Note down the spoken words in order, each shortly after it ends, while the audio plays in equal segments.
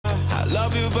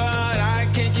love you, but I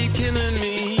can't keep killing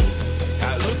me.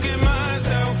 I look at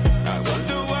myself, I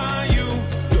wonder why you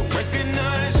don't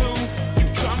recognize who you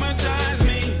traumatize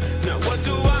me. Now what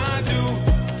do I do?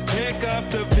 Pick up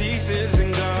the pieces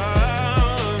and go.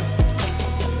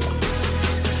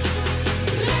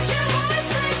 Let your heart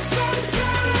break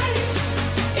sometimes.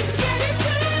 It's better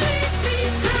to leave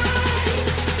behind.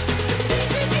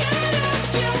 This is your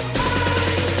lost your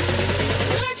mind.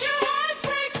 Let your heart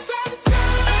break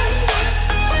sometimes.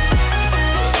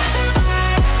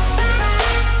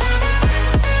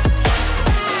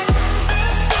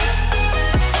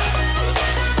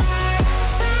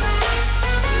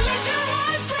 Let your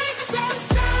heart break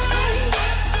sometimes.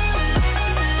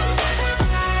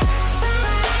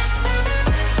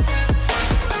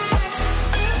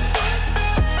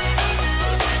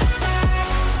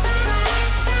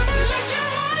 Let your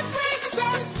heart break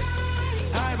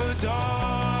sometimes. I've adored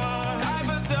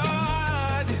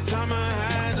the time I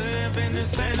had lived in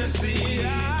this fantasy.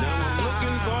 Now I'm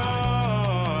looking for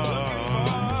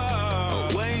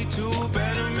a way to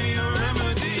better me, a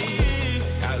remedy.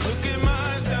 I look at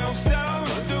myself,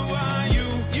 wonder why you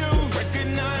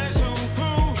recognize who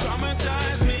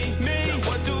traumatized me. Now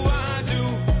what do I do?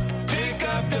 Pick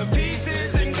up the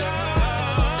pieces and go.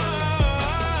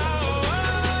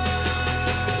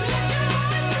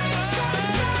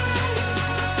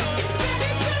 It's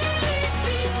better to leave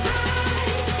behind.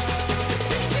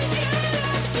 This is your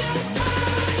lost your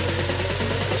mind.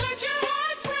 Let your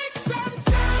heart break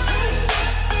sometimes.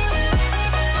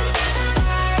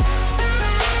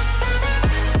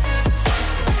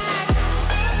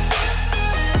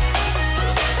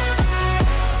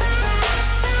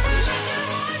 Let your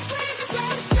heart break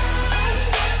sometimes.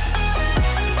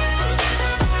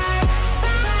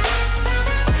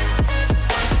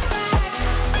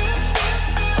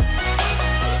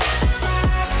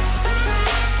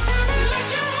 Let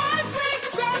your heart break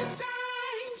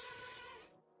sometimes.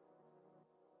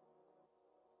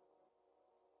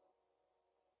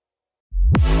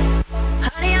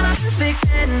 Honey, I'm a perfect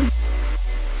 10.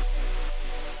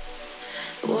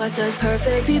 What does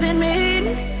perfect even mean?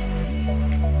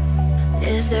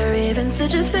 Is there even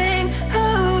such a thing?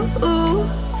 Oh,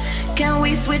 can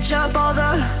we switch up all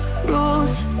the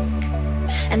rules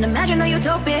and imagine a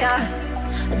utopia?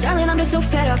 Darling, I'm just so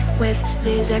fed up with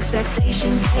these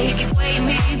expectations. They keep weighing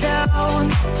me down.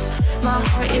 My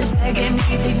heart is begging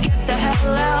me to get the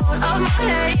hell out of my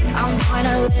head. I'm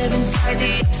gonna live inside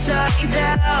the upside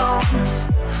down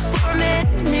for a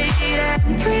minute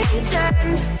and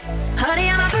pretend. Honey,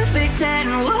 I'm a perfect 10.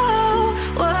 Whoa,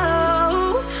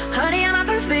 whoa. Honey, I'm a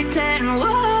perfect 10.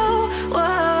 Whoa,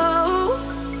 whoa.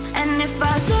 And if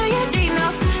I say it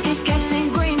enough, it gets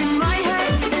ingrained in my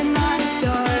head, and I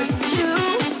start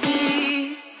to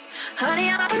see. Honey,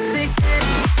 I'm a perfect 10.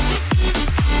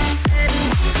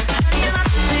 Honey, I'm a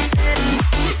perfect 10.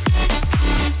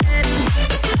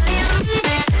 Honey, I'm a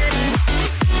perfect 10.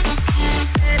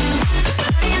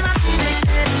 Honey, I'm a perfect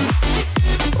 10.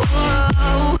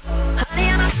 Whoa. Honey,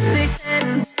 I'm a perfect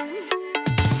 10.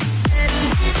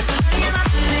 Honey, I'm a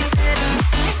perfect 10.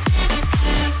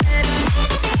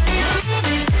 Honey, I'm a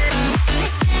perfect 10.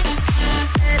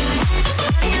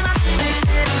 Honey, I'm a perfect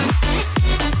 10.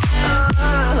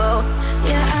 Oh,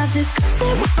 yeah, I've discussed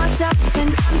it with myself, and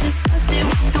I'm disgusted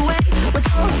with the way we're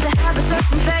told to have a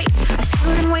certain face. I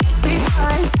stood and wait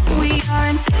because we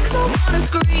aren't pixels on a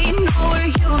screen. No,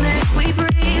 we're human, we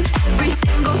breathe. Every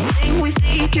single thing we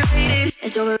see curated,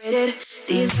 it's overrated.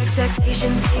 These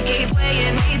expectations, they keep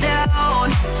weighing me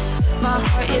down. My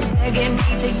heart is begging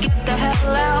me to get the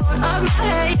hell out of my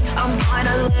head. I'm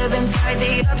gonna live inside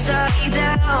the upside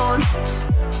down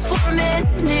for a minute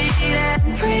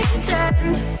and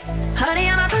pretend. Honey,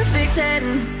 I'm a perfect 10.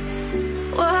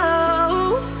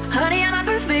 Whoa. Honey, I'm a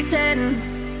perfect 10.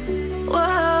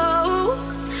 Whoa.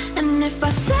 And if I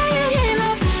say it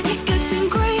enough, it gets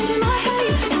ingrained in my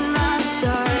head, and I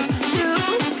start to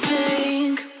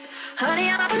think. Honey,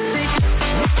 I'm a perfect 10.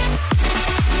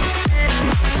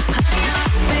 Honey, I'm a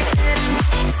perfect 10.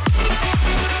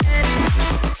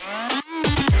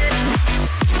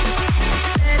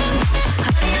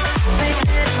 Honey, I'm a perfect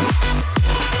 10.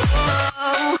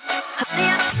 Whoa. Honey,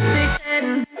 I'm a perfect 10.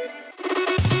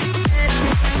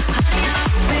 Honey, I'm a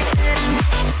perfect 10.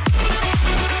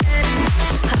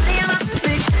 Honey, I'm a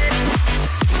perfect 10.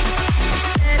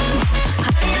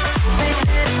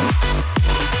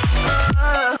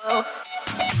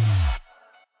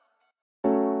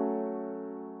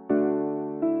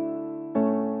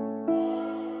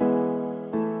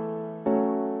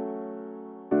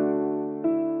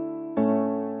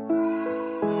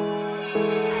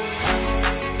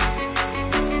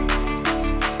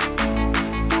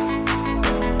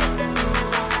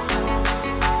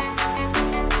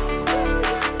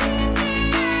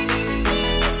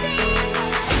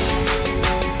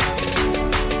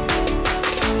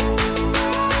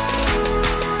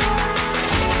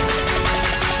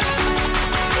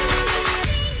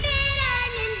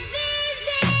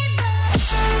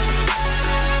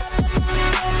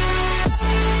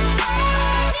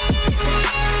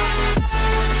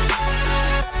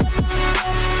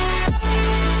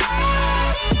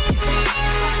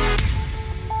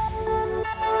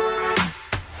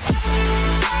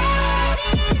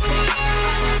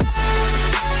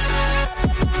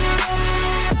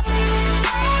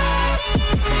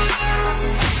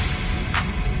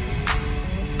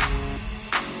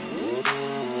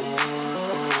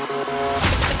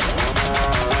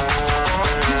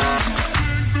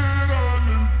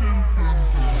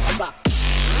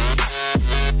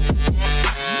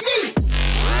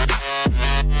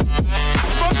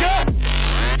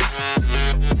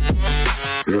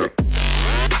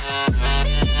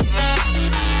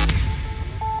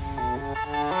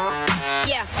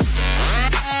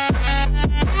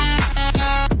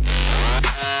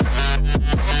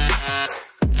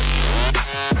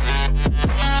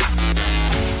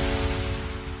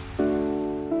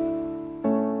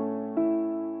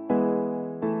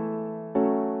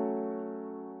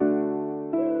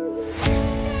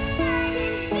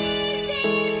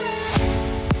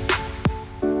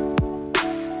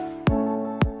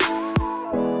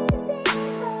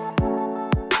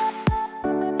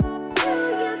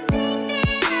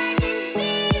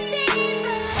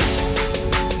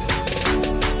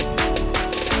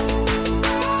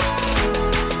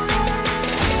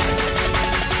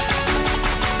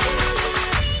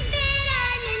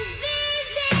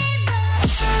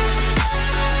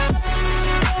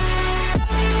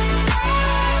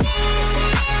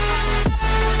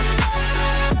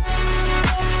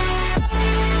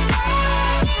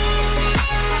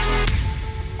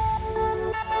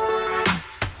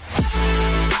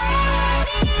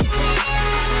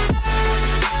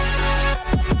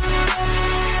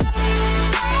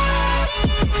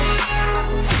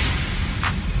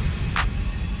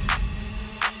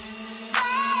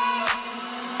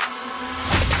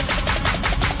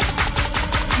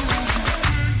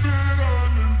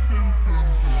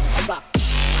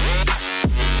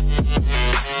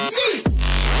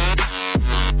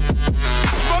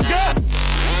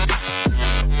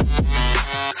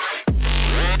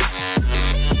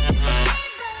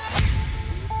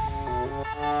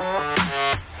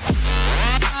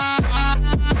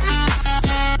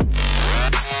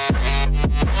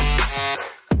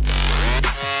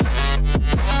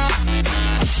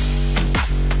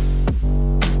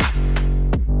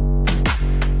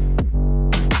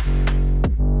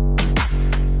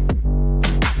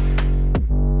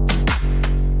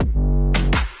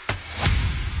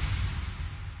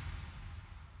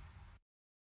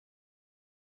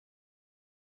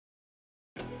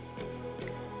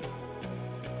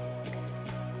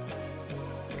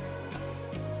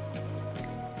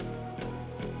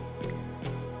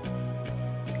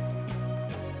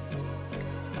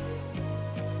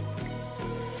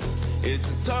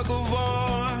 It's a tug of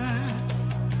war,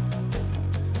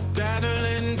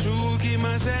 battling to keep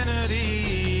my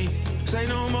sanity. Say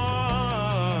no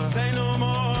more, say no more.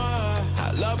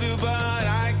 I love you, but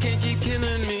I can't keep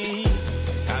killing me.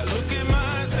 I look at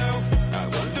myself, I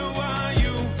wonder why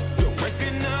you don't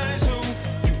recognize who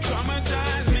you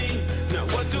traumatize me. Now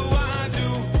what do I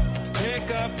do?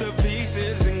 Pick up the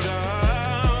pieces and go.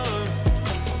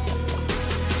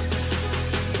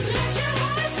 Let your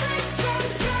heart break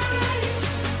sometimes.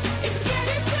 It's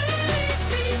better to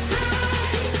leave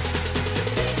behind.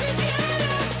 This is your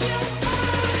lost your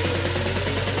mind.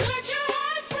 Let your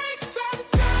heart break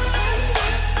sometimes. Let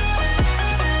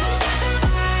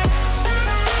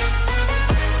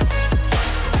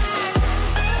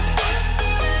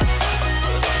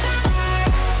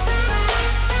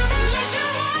your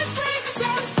heart break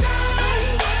sometimes.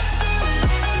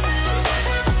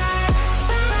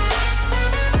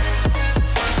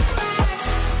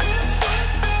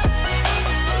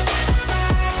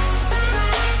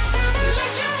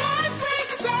 Let your heart break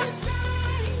sometimes.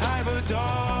 I've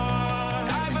adored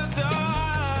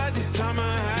the time I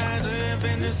had lived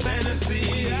in this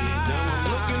fantasy. Now I'm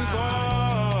looking for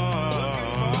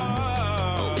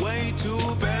a way to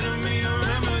better me, a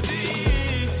remedy.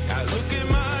 I look at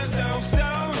myself,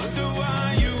 wonder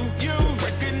why you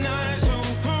recognize who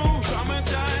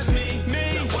traumatized me.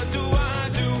 Now what do I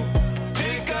do?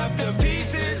 Pick up the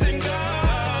pieces and go.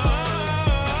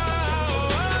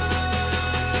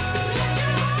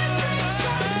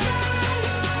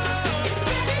 It's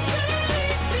better to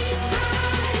leave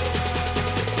behind.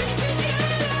 This is your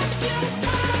lost your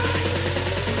mind.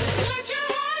 Let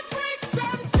your heart break sometimes. Let your heart break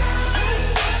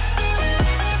sometimes.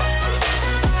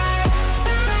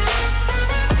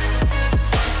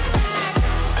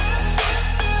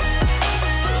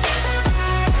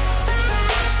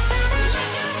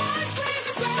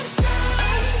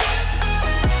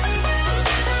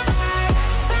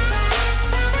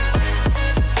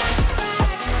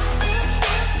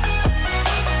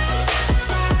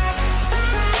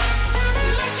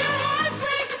 Let your heart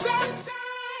break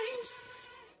sometimes.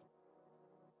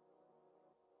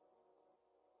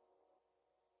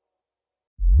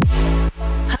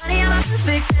 Honey, I'm a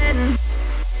perfect 10.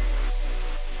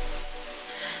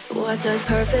 What does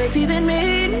perfect even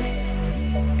mean?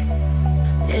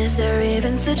 Is there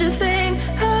even such a thing?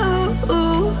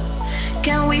 Oh,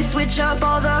 can we switch up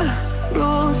all the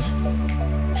rules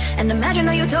and imagine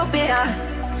a utopia?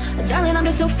 Darling, I'm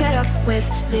just so fed up with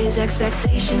these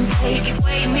expectations. They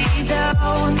weigh me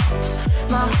down.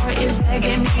 My heart is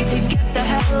begging me to get the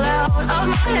hell out of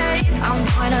my head. I'm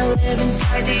gonna live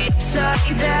inside the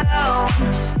upside down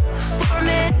for a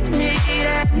minute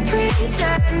and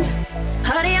pretend.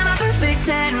 Honey, I'm a perfect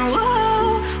 10.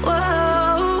 Whoa,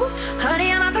 whoa.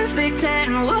 Honey, I'm a perfect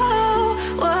 10. Whoa,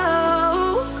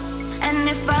 whoa. And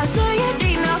if I say it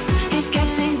enough, it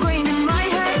gets ingrained in my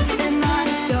head, and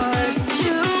I start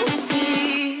to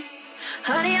see.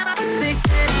 Honey, I'm a perfect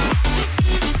 10.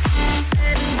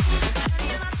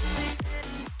 Honey, I'm a perfect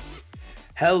 10.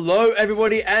 Hello,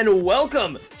 everybody, and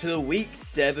welcome to the week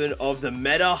 7 of the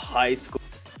Meta High School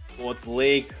Sports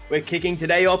League. We're kicking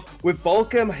today off with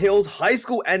Baulkham Hills High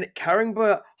School and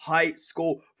Caringbah High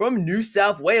School from New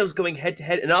South Wales going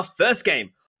head-to-head in our first game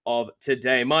of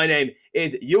today. My name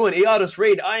is Ewan Eardus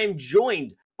Reed. I am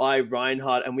joined by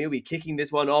Reinhardt, and we'll be kicking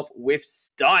this one off with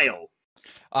style.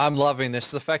 I'm loving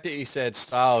this. The fact that you said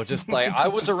style, just like I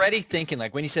was already thinking,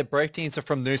 like when you said both teams are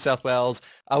from New South Wales,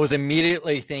 I was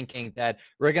immediately thinking that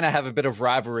we're going to have a bit of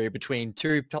rivalry between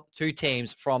two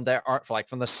teams from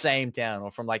from the same town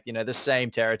or from the same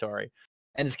territory.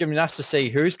 And it's going to be nice to see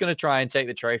who's going to try and take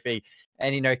the trophy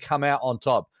and, come out on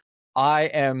top. I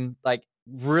am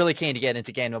really keen to get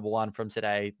into game number 1 from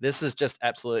today. This is just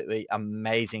absolutely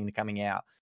amazing coming out.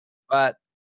 But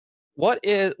what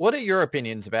are your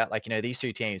opinions about these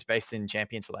two teams based in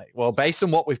Champions League? Well, based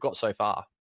on what we've got so far.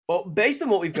 Well, based on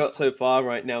what we've got so far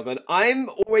right now, Glenn, I'm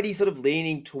already sort of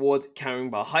leaning towards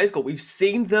Caringbah High School. We've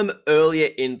seen them earlier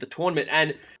in the tournament,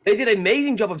 and they did an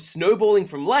amazing job of snowballing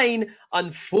from lane.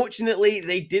 Unfortunately,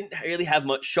 they didn't really have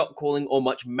much shot calling or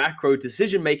much macro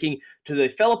decision making, so they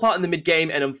fell apart in the mid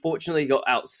game and unfortunately got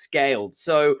outscaled.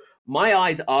 So my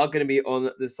eyes are going to be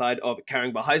on the side of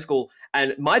Caringbah High School,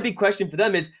 and my big question for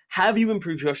them is, have you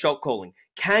improved your shot calling?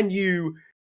 Can you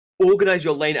organize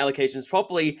your lane allocations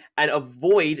properly and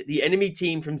avoid the enemy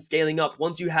team from scaling up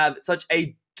once you have such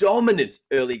a dominant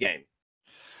early game?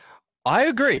 I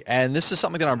agree, and this is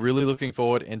something that I'm really looking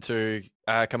forward into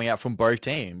coming out from both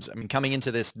teams. I mean, coming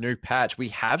into this new patch, we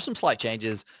have some slight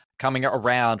changes coming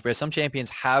around where some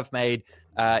champions have made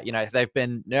They've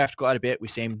been nerfed quite a bit.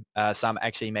 We've seen some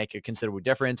actually make a considerable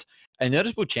difference. A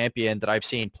noticeable champion that I've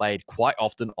seen played quite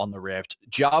often on the Rift,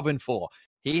 Jarvan 4.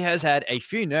 He has had a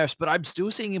few nerfs, but I'm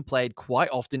still seeing him played quite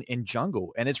often in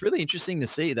jungle. And it's really interesting to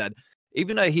see that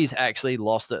even though he's actually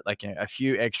lost it, a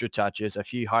few extra touches, a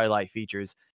few highlight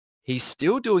features, he's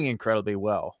still doing incredibly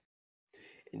well.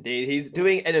 Indeed, he's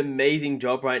doing an amazing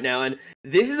job right now, and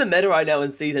this is the meta right now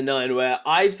in Season 9, where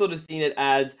I've sort of seen it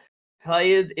as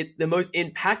the most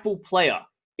impactful player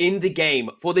in the game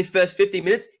for the first 50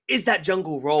 minutes is that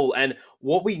jungle role, and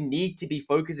what we need to be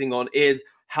focusing on is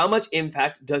how much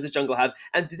impact does this jungle have,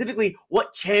 and specifically,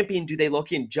 what champion do they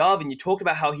lock in? Jarvan, you talked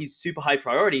about how he's super high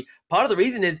priority. Part of the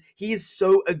reason is he is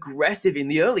so aggressive in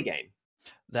the early game.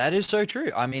 That is so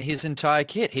true. I mean, his entire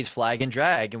kit, his flag and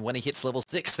drag, and when he hits level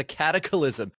 6, the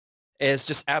Cataclysm is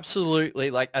just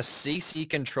absolutely like a CC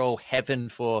control heaven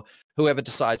for whoever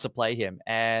decides to play him.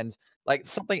 And like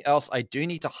something else I do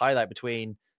need to highlight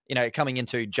between, coming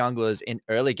into junglers in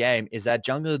early game is that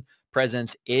jungler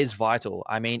presence is vital.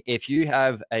 I mean, if you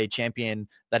have a champion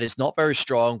that is not very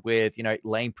strong with,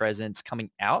 lane presence coming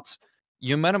out,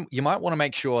 you might want to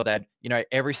make sure that,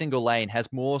 every single lane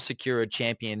has more secure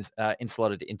champions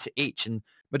slotted into each. And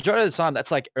majority of the time,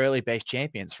 that's like early base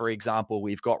champions. For example,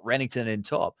 we've got Renekton in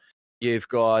top. You've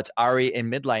got Ari in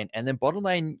mid lane. And then bottom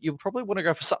lane, you'll probably want to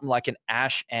go for something like an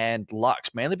Ashe and Lux,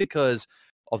 mainly because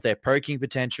of their poking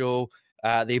potential,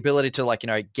 the ability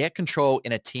to get control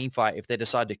in a team fight if they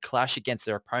decide to clash against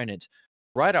their opponent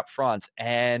right up front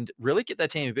and really give their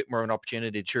team a bit more of an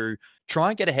opportunity to try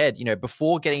and get ahead,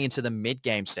 before getting into the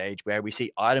mid-game stage where we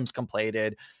see items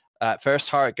completed, first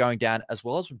turret going down, as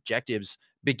well as objectives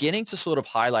beginning to sort of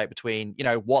highlight between,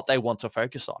 what they want to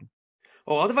focus on.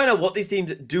 Well, I'll have to find out what these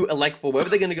teams do elect for, whether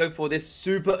they're going to go for this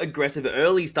super aggressive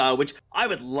early style, which I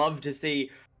would love to see,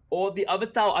 or the other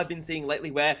style I've been seeing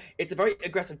lately where it's a very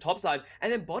aggressive top side,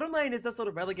 and then bottom lane is just sort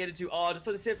of relegated to, just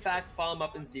sort of sit back, farm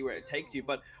up, and see where it takes you.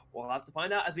 But we'll have to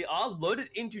find out as we are loaded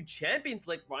into Champion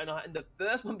Select right now, and the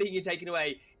first one being taken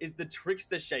away is the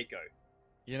Trickster Shaco.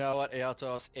 You know what,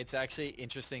 Eotos? It's actually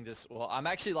interesting. I'm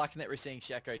actually liking that we're seeing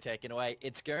Shaco taken away.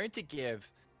 It's going to give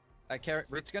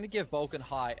Baulkham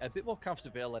High a bit more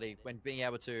comfortability when being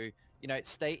able to,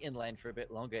 stay in lane for a bit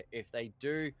longer. If they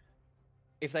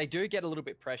do get a little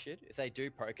bit pressured, if they do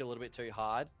poke a little bit too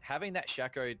hard, having that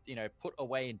Shaco, put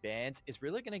away in bans is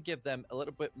really going to give them a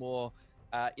little bit more,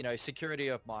 security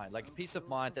of mind, like a peace of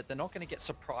mind that they're not going to get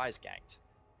surprise ganked.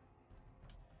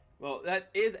 Well, that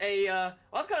is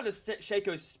that's kind of a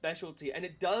Shaco's specialty, and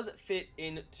it does fit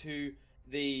into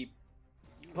the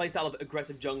playstyle of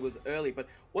aggressive junglers early. But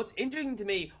what's interesting to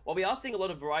me, while we are seeing a lot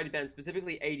of variety bans,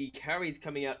 specifically AD carries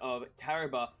coming out of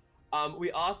Caringbah,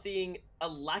 we are seeing a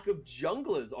lack of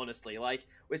junglers, honestly. Like,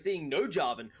 we're seeing no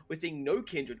Jarvan, we're seeing no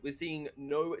Kindred, we're seeing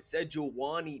no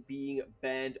Sejuani being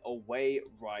banned away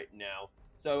right now.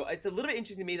 So it's a little bit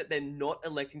interesting to me that they're not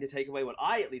electing to take away what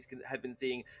I at least have been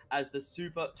seeing as the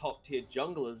super top tier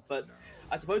junglers. But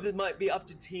I suppose it might be up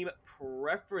to team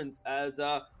preference, as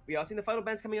we are seeing the final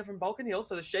bans coming up from Balkan Hill.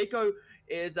 So the Shaco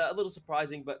is a little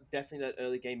surprising, but definitely that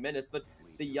early game menace. But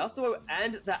the Yasuo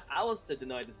and the Alistar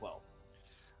denied as well.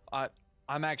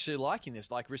 I'm actually liking this.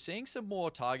 Like, we're seeing some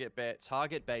more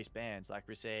target-based bans. Like,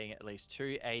 we're seeing at least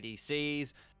 2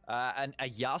 ADCs. And a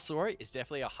Yasuo is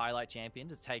definitely a highlight champion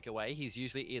to take away. He's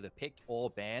usually either picked or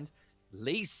banned.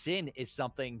 Lee Sin is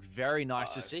something very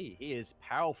nice to see. He is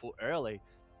powerful early.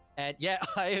 And yeah,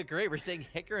 I agree. We're seeing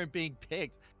Hecarim being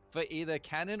picked for either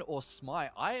Cannon or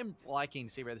Smite. I am liking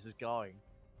to see where this is going.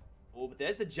 Oh, but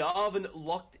there's the Jarvan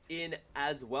locked in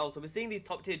as well. So we're seeing these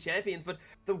top tier champions, but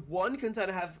the one concern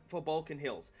I have for Balkan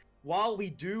Hills, while we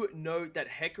do know that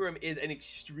Hecarim is an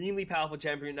extremely powerful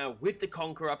champion now with the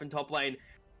Conqueror up in top lane,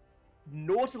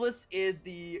 Nautilus is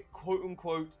the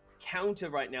quote-unquote counter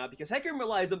right now, because Hecarim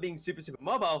relies on being super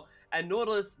mobile, and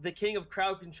Nautilus, the king of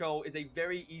crowd control, is a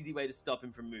very easy way to stop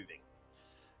him from moving.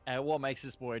 And what makes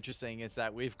this more interesting is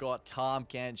that we've got Tahm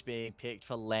Kench being picked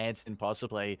for Lantern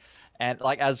possibly. And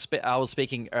like as I was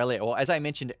speaking earlier, or as I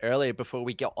mentioned earlier before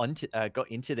we got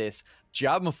into this,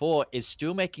 Jarvan 4 is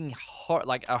still making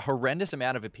a horrendous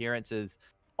amount of appearances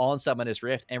on Summoner's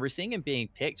Rift, and we're seeing him being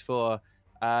picked for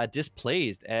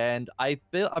Displeased. And I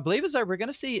believe as though we're going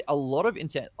to see a lot of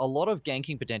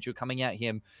ganking potential coming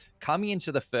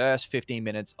into the first 15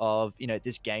 minutes of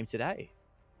this game today.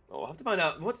 I'll have to find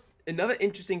out. What's another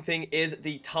interesting thing is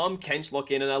the Tahm Kench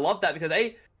lock-in, and I love that because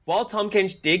while Tahm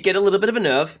Kench did get a little bit of a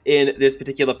nerf in this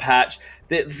particular patch,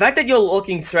 the fact that you're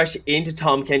locking Thresh into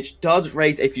Tahm Kench does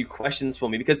raise a few questions for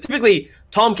me, because typically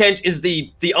Tahm Kench is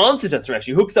the answer to Thresh.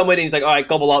 You hook someone and he's like, all right,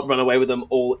 gobble up, run away with them,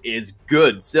 all is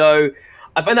good. So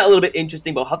I find that a little bit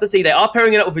interesting, but we'll have to see. They are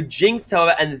pairing it up with a Jinx,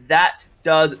 however, and that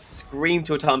does scream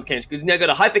to a time mechanic because he's now got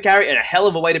a hyper carry and a hell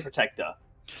of a way to protect her.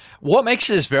 What makes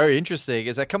this very interesting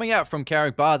is that coming out from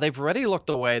Caringbah, they've already locked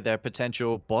away their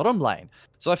potential bottom lane.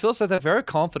 So I feel so they're very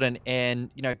confident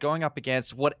in, going up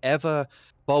against whatever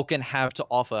Baulkham have to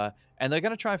offer. And they're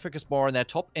going to try and focus more on their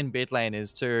top and mid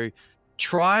laners to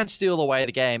try and steal away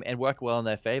the game and work well in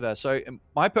their favor. So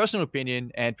my personal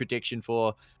opinion and prediction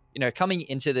for, coming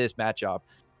into this matchup,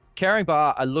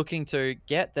 Caringbah are looking to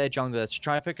get their jungler to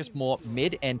try and focus more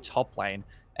mid and top lane.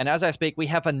 And as I speak, we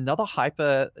have another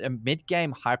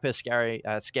mid-game hyper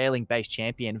scaling based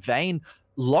champion, Vayne,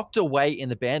 locked away in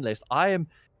the ban list.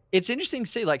 It's interesting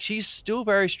to see, like, she's still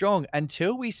very strong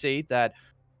until we see that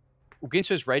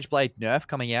Ginter's Rageblade nerf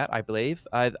coming out, I believe.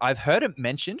 I've heard it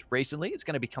mentioned recently. It's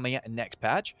going to be coming out in next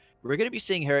patch. We're going to be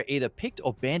seeing her either picked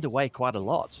or banned away quite a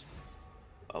lot.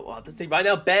 Well, we'll have to see. Right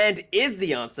now, banned is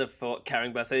the answer for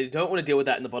Caringbah. So they don't want to deal with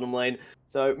that in the bottom lane.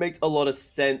 So it makes a lot of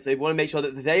sense. They want to make sure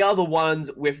that they are the ones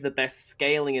with the best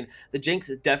scaling, and the Jinx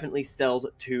definitely sells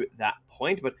to that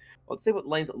point. But let's see what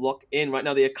lanes lock in. Right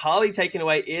now, the Akali taken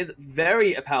away is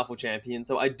very a powerful champion,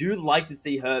 so I do like to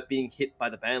see her being hit by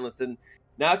the ban list. And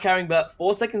now Caringbah,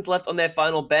 4 seconds left on their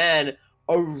final ban.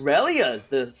 Aurelia's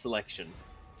the selection.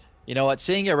 You know what?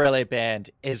 Seeing Aurelia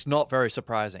banned is not very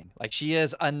surprising. Like, she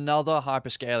is another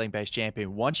hyperscaling based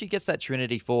champion. Once she gets that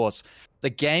Trinity Force,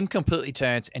 the game completely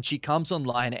turns and she comes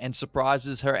online and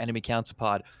surprises her enemy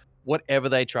counterpart, whatever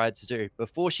they tried to do.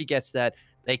 Before she gets that,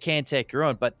 they can take her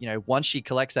on. But, once she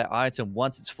collects that item,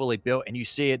 once it's fully built and you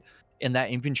see it in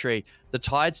that inventory, the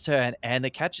tides turn and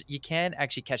you can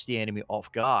actually catch the enemy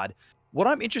off guard. What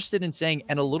I'm interested in seeing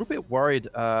and a little bit worried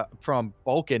from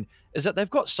Baulkham is that they've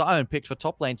got Sion picked for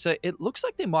top lane. So it looks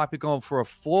like they might be going for a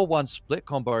 4-1 split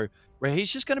combo where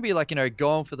he's just going to be like,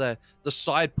 going for the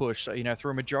side push,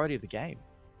 through a majority of the game.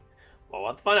 Well,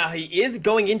 we'll have to find out. He is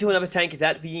going into another tank,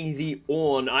 that being the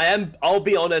Ornn. I'll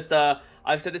be honest,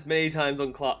 I've said this many times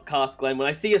on Cast Glenn. When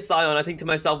I see a Sion, I think to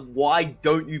myself, why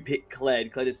don't you pick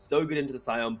Kled? Kled is so good into the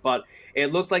Sion, but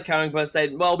it looks like Caringbah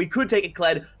said, well, we could take a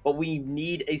Kled, but we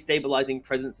need a stabilizing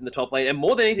presence in the top lane. And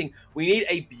more than anything, we need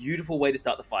a beautiful way to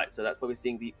start the fight. So that's why we're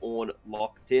seeing the Ornn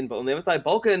locked in. But on the other side,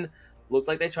 Baulkham looks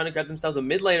like they're trying to grab themselves a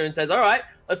mid laner and says, all right,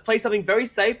 let's play something very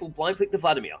safe. We'll blind click the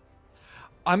Vladimir.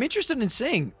 I'm interested in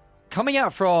seeing, coming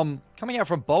out from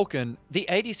Baulkham, the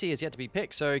ADC is yet to be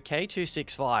picked. So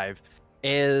K265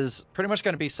 is pretty much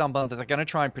going to be someone that they're going to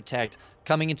try and protect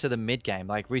coming into the mid game.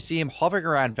 Like, we see him hovering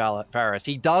around Varus.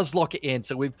 He does lock it in,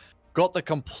 so we've got the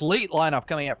complete lineup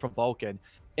coming out from Baulkham.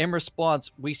 In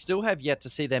response, we still have yet to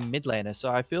see their mid laner,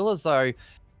 so I feel as though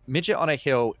Midget on a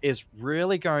hill is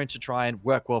really going to try and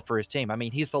work well for his team. I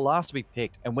mean, he's the last to be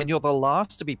picked, and when you're the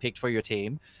last to be picked for your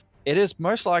team, it is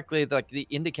most likely like the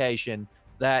indication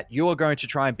that you're going to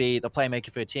try and be the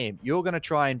playmaker for your team. You're going to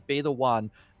try and be the one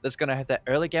that's going to have that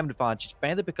early game advantage,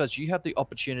 mainly because you have the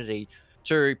opportunity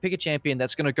to pick a champion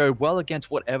that's going to go well against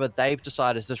whatever they've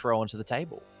decided to throw onto the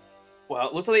table. Well,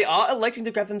 it looks like they are electing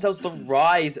to grab themselves the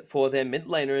Rise for their mid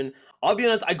laner, and I'll be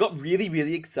honest, I got really,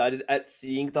 really excited at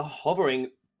seeing the hovering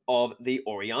of the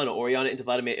Orianna. Orianna into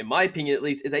Vladimir, in my opinion at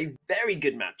least, is a very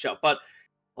good matchup, but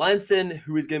Lanson,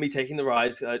 who is going to be taking the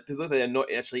Rise, does look like they're not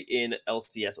actually in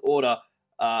LCS order.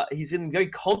 He's feeling very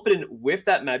confident with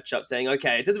that matchup, saying,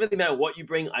 okay, it doesn't really matter what you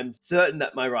bring, I'm certain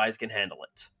that my Rise can handle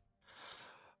it.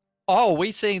 Oh,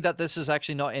 we seeing that this is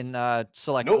actually not in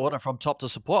select order from top to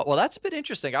support. Well, that's a bit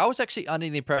interesting. I was actually under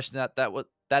the impression that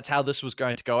that's how this was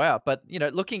going to go out. But,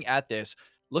 looking at this,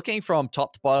 looking from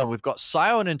top to bottom, we've got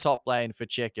Sion in top lane for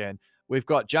Chicken. We've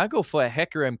got jungle for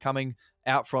Hecarim coming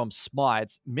out from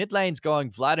Smites. Mid lane's going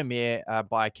Vladimir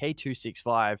by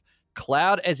K265.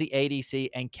 Cloud as the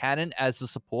ADC and Cannon as the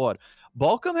support.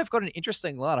 Baulkham have got an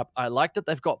interesting lineup. I like that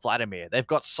they've got Vladimir. They've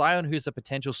got Sion, who's a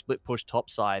potential split push top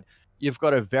side. You've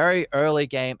got a very early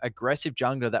game aggressive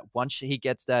jungler that once he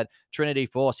gets that Trinity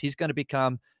Force, he's going to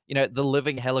become, the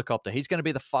living helicopter. He's going to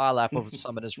be the fire lap of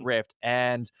Summoner's Rift.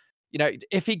 And,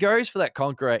 if he goes for that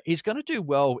Conqueror, he's going to do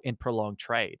well in prolonged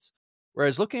trades.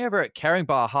 Whereas looking over at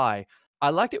Caringbah High, I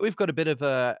like that we've got a bit of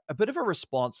a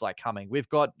response like coming. We've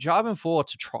got Jarvan 4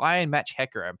 to try and match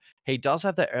Hecarim. He does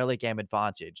have that early game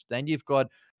advantage. Then you've got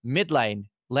mid lane,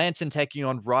 Lanson taking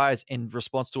on Rise in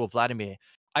response to a Vladimir.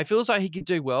 I feel as though he can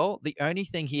do well. The only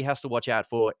thing he has to watch out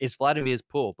for is Vladimir's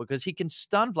pull, because he can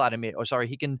stun Vladimir,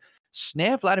 he can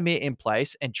snare Vladimir in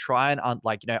place and try and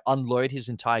unload his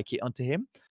entire kit onto him.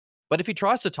 But if he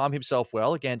tries to time himself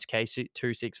well against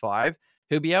K265,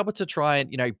 he'll be able to try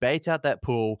and, bait out that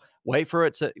pull, wait for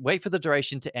the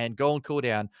duration to end, go on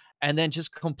cooldown, and then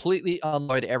just completely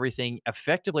unload everything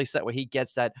effectively so that way he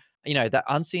gets that that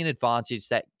unseen advantage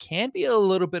that can be a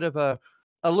little bit of a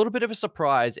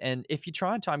surprise. And if you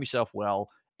try and time yourself well,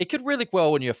 it could really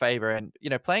well in your favor. And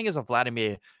playing as a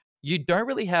Vladimir, you don't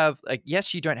really have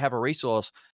yes, you don't have a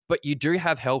resource, but you do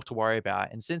have health to worry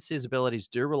about. And since his abilities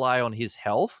do rely on his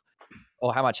health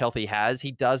or how much health he has,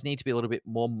 he does need to be a little bit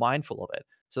more mindful of it.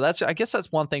 So I guess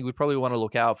that's one thing we probably want to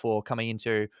look out for coming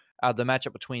into the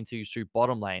matchup between these two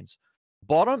bottom lanes.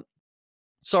 Bottom,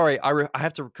 sorry, I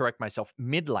have to correct myself.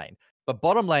 Mid lane, but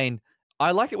bottom lane,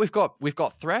 I like it. We've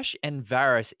got Thresh and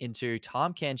Varus into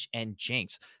Tahm Kench and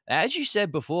Jinx. As you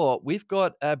said before, we've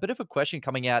got a bit of a question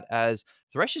coming out as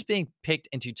Thresh is being picked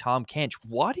into Tahm Kench.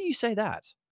 Why do you say that?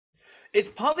 It's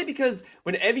partly because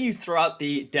whenever you throw out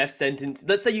the death sentence,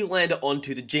 let's say you land it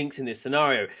onto the Jinx in this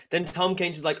scenario, then Tahm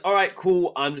Kench is like, all right,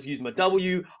 cool, I'm just using my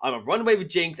W, I'm a runaway with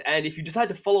Jinx, and if you decide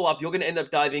to follow up, you're going to end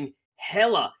up diving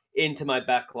hella into my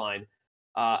backline.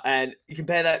 And you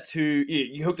compare that to,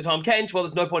 you hook the Tahm Kench, well,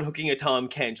 there's no point hooking a Tahm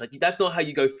Kench. Like, that's not how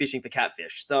you go fishing for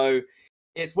catfish. So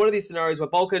it's one of these scenarios where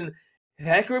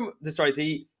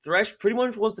the Thresh pretty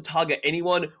much wants to target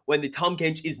anyone when the Tahm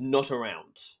Kench is not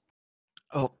around.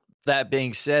 Oh, that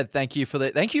being said, thank you for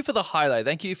the highlight.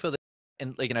 Thank you for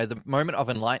the moment of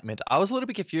enlightenment. I was a little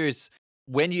bit confused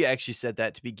when you actually said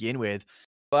that to begin with,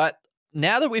 but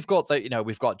now that we've got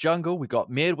we've got jungle, we've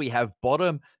got mid, we have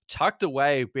bottom tucked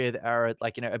away with our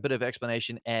a bit of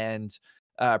explanation and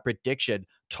prediction.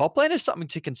 Top lane is something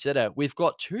to consider. We've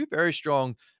got two very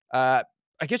strong, I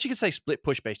guess you could say split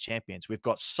push based champions. We've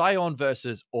got Sion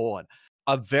versus Ornn,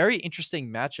 a very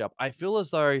interesting matchup. I feel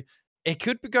as though it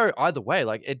could go either way.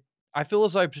 I feel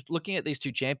as though just looking at these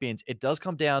two champions, it does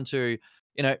come down to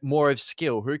more of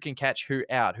skill. Who can catch who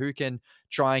out? Who can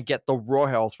try and get the raw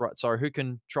health right? So who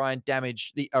can try and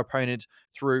damage the opponent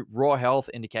through raw health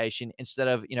indication instead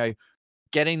of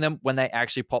getting them when they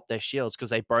actually pop their shields, because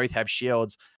they both have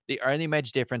shields. The only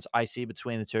major difference I see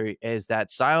between the two is that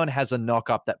Sion has a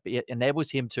knock-up that enables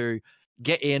him to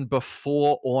get in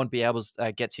before Ornn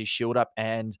gets his shield up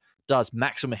and does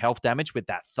maximum health damage with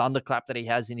that thunderclap that he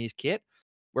has in his kit.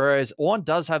 Whereas Ornn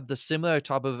does have the similar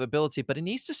type of ability, but he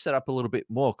needs to set up a little bit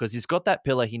more because he's got that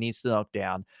pillar he needs to knock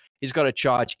down. He's got to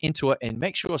charge into it and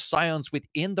make sure Sion's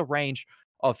within the range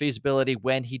of his ability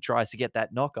when he tries to get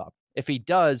that knock-up. If he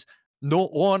does,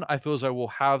 Ornn, I feel as though, will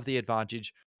have the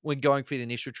advantage when going for the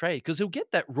initial trade because he'll get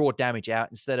that raw damage out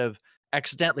instead of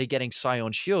accidentally getting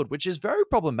Sion's shield, which is very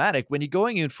problematic when you're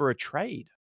going in for a trade.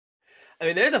 I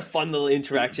mean, there's a fun little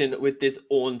interaction with this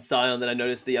Ornn Sion that I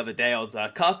noticed the other day. I was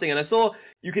casting and I saw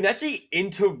you can actually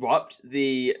interrupt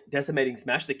the Decimating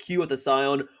Smash, the Q of the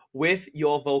Sion, with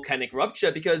your Volcanic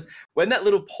Rupture, because when that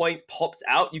little point pops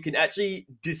out, you can actually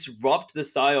disrupt the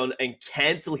Sion and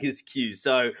cancel his Q.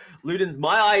 So, Ludens,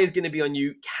 my eye is going to be on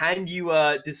you. Can you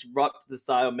disrupt the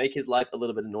Sion, make his life a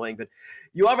little bit annoying? But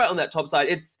you are right on that top side.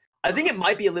 I think it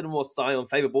might be a little more Sion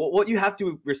favor, but what you have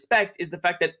to respect is the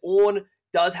fact that Ornn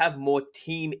does have more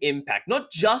team impact.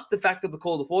 Not just the fact of the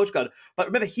Call of the Forge card, but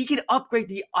remember, he can upgrade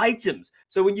the items.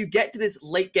 So when you get to this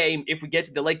late game, if we get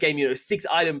to the late game,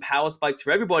 6-item power spikes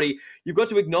for everybody, you've got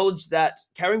to acknowledge that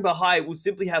Caringbah High will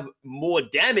simply have more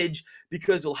damage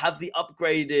because we'll have the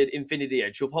upgraded Infinity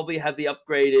Edge. You'll probably have the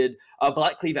upgraded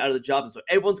Black Cleaver out of the Java. So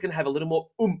everyone's going to have a little more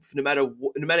oomph, no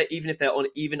matter even if they're on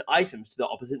even items to the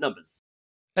opposite numbers.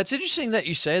 It's interesting that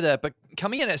you say that, but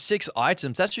coming in at 6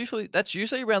 items, that's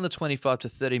usually around the 25 to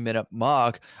 30-minute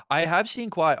mark. I have seen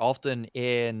quite often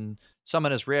in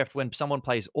Summoner's Rift when someone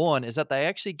plays Ornn is that they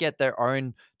actually get their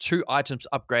own 2 items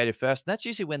upgraded first, and that's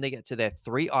usually when they get to their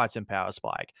 3-item power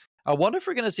spike. I wonder if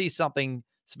we're going to see something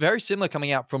very similar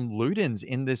coming out from Ludens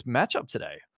in this matchup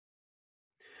today.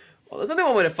 Well, there's only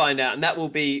one way to find out, and that will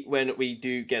be when we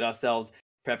do get ourselves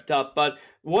prepped up. But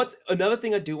what's another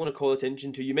thing I do want to call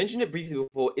attention to, you mentioned it briefly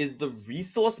before, is the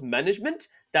resource management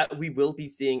that we will be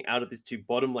seeing out of these two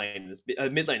bottom laners,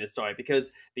 mid laners, sorry,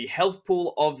 because the health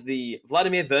pool of the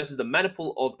Vladimir versus the mana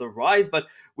pool of the Rise. But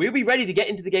we'll be ready to get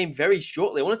into the game very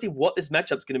shortly. I want to see what this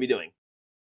matchup's going to be doing.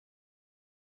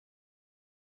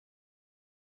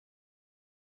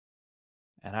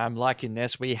 And I'm liking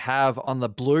this. We have on the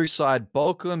blue side,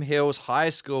 Baulkham Hills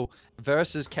High School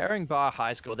versus Caringbah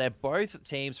High School. They're both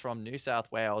teams from New South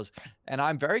Wales. And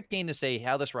I'm very keen to see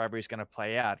how this rivalry is going to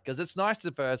play out. Because it's nice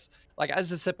to verse, like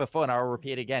as I said before, and I'll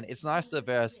repeat again, it's nice to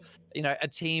verse, a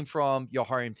team from your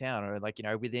hometown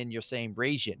or within your same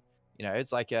region.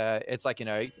 It's like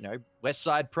West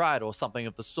Side Pride or something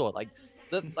of the sort.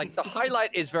 The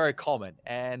highlight is very common.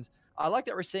 And I like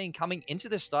that we're seeing coming into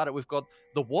this starter, we've got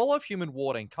the Wall of Human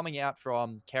Warding coming out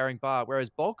from Caringbah, whereas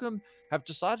Baulkham have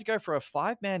decided to go for a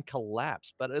 5-man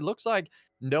collapse. But it looks like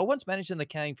no one's managing the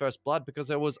King First Blood because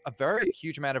there was a very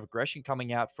huge amount of aggression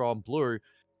coming out from Blue,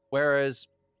 whereas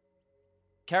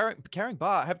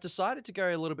Caringbah have decided to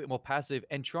go a little bit more passive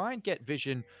and try and get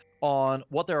vision on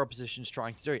what their opposition's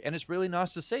trying to do. And it's really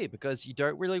nice to see because you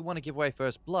don't really want to give away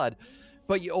First Blood,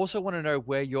 but you also want to know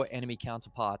where your enemy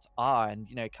counterparts are. And,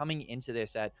 you know, coming into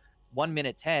this at 1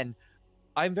 minute 10,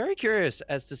 I'm very curious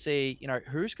as to see, you know,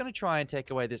 who's going to try and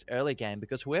take away this early game,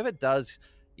 because whoever does,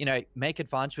 you know, make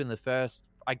advantage in the first,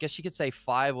 I guess you could say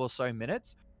 5 or so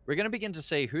minutes, we're going to begin to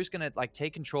see who's going to like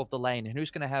take control of the lane and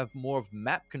who's going to have more of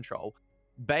map control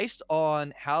based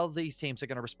on how these teams are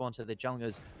going to respond to their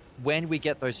junglers when we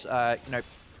get those, you know,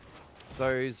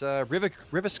 those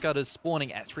river scutters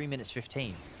spawning at 3 minutes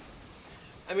 15.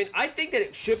 I mean, I think that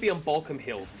it should be on Baulkham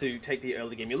Hills to take the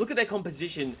early game. You look at their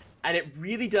composition, and it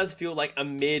really does feel like a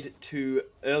mid to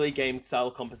early game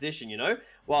style composition, you know?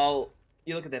 While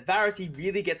you look at their Varus, he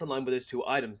really gets online with those 2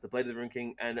 items, the Blade of the Rune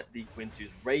King and the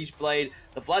Quinsu's Rage Blade.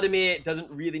 The Vladimir doesn't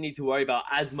really need to worry about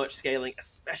as much scaling,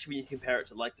 especially when you compare it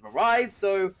to the likes of Arise.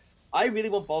 So I really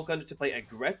want Baulkham to play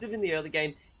aggressive in the early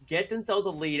game, get themselves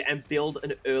a lead, and build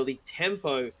an early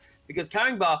tempo. Because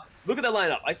Caringbah, look at the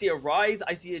lineup. I see a Rise,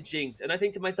 I see a Jinx, and I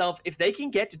think to myself, if they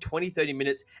can get to 20, 30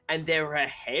 minutes and they're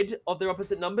ahead of their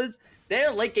opposite numbers,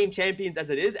 they're late game champions as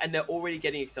it is, and they're already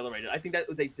getting accelerated. I think that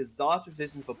was a disastrous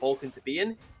position for Baulkham to be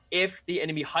in if the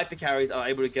enemy hyper carries are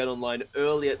able to get online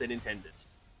earlier than intended.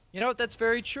 You know what? That's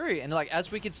very true. And like, as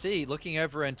we can see, looking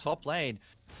over in top lane,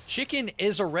 Chicken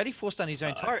is already forced on his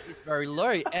own turret. He's very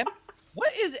low.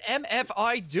 What is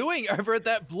MFI doing over at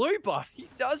that blue buff? He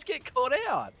does get caught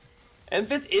out.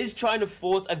 Emphis is trying to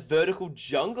force a vertical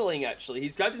jungling, actually.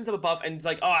 He's grabbed himself a buff and he's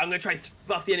like, oh, I'm going to try to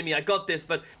buff the enemy. I got this,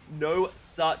 but no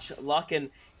such luck. And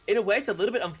in a way, it's a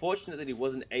little bit unfortunate that he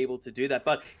wasn't able to do that.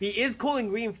 But he is calling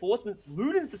reinforcements.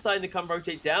 Luden's deciding to come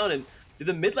rotate down, and do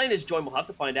the mid laners join? We'll have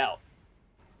to find out.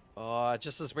 Oh,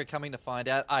 just as we're coming to find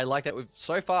out, I like that.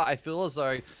 So far, I feel as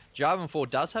though Jarvan 4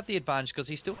 does have the advantage because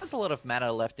he still has a lot of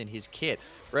mana left in his kit.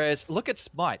 Whereas, look at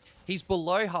Smite. He's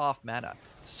below half mana.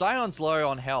 Sion's low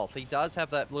on health. He does have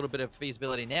that little bit of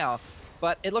feasibility now,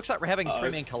 but it looks like we're having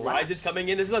 3-man collapse. Rise is coming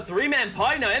in. This is a 3-man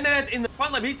party now. MS in the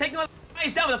front line. He's taking on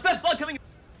Rise down with the first blood coming in.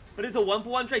 But it's a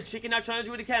 1-for-1 trade. Chicken now trying to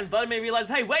do what he can. Vladimir realizes,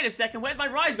 hey, wait a second. Where's my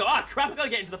Rise go? Ah, crap, I gotta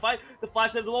get into the fight. The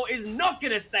flash of the wall is not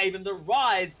gonna save him. The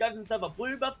Rise grabs himself a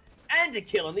blue buff and a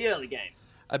kill in the early game.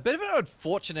 A bit of an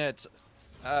unfortunate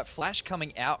flash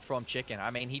coming out from Chicken. I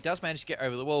mean, he does manage to get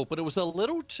over the wall, but it was a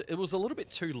little bit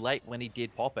too late when he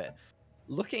did pop it.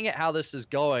 Looking at how this is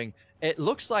going, it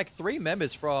looks like 3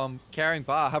 members from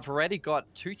Caringbah have already got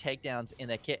 2 takedowns in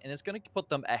their kit, and it's going to put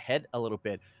them ahead a little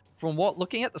bit. From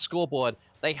looking at the scoreboard,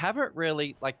 they haven't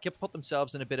really put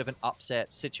themselves in a bit of an upset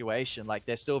situation. Like,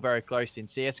 they're still very close in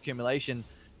CS accumulation,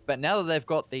 but now that they've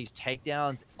got these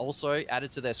takedowns also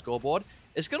added to their scoreboard,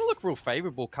 it's going to look real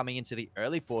favorable coming into the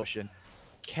early portion.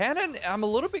 Cannon, I'm a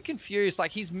little bit confused.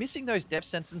 Like, he's missing those death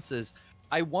sentences.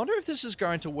 I wonder if this is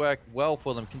going to work well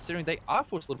for them, considering they are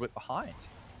forced a little bit behind.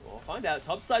 We'll find out.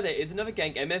 Top side, there is another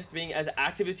gank. MF's being as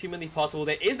active as humanly possible.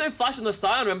 There is no flash on the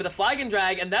Sion. Remember the flag and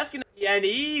drag, and that's going to be an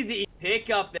easy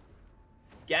pickup there.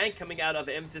 Gank coming out of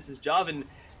Emphasis Jarvan.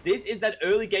 This is that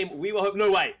early game we were hoping.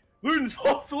 No way. Luden's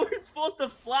forced to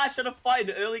flash on a fight in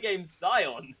the early game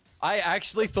Sion. I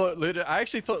actually thought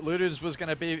Ludens was going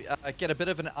to be get a bit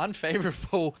of an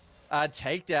unfavorable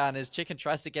takedown as Chicken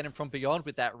tries to get him from beyond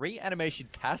with that reanimation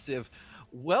passive.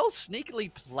 Well,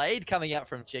 sneakily played coming out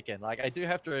from Chicken. Like, I do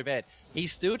have to admit,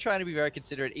 he's still trying to be very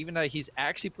considerate, even though he's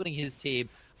actually putting his team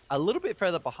a little bit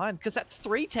further behind, because that's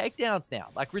 3 takedowns now.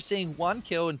 Like, we're seeing 1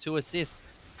 kill and 2 assists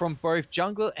from both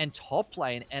jungler and top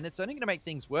lane, and it's only going to make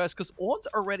things worse because Ornn's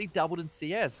already doubled in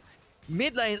CS.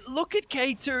 Mid lane, look at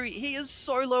K2. He is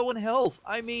so low on health.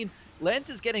 I mean, Lance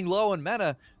is getting low on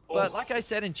mana, but like I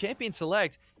said in Champion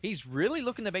Select, he's really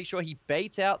looking to make sure he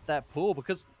baits out that pool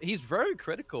because he's very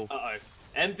critical. Uh-oh.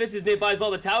 Emphis is nearby as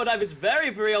well. The tower dive is very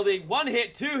real. The 1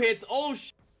 hit, 2 hits, all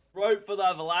wrote for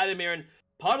the Vladimir. And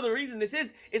part of the reason this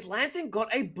is Lansing got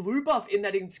a blue buff in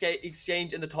that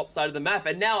exchange in the top side of the map.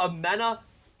 And now a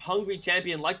mana-hungry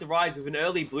champion like the Rise with an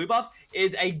early blue buff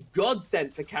is a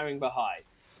godsend for Caringbah High.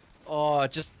 Oh,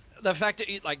 just the fact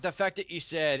that you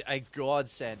said a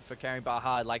godsend for Caringbah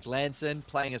High, like Lanson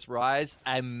playing as Rise,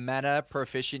 a mana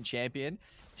proficient champion,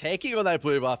 taking on that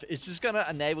blue buff is just going to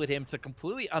enable him to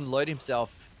completely unload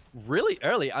himself really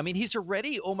early. I mean, he's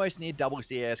already almost near double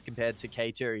CS compared to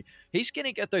K2. He's going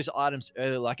to get those items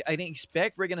early. Like, I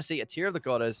expect we're going to see a Tear of the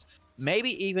Goddess,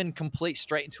 maybe even complete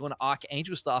straight into an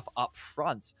Archangel Staff up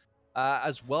front.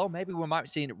 As well, maybe we might be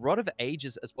seeing Rod of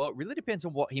Ages as well. It really depends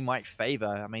on what he might favor.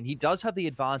 I mean, he does have the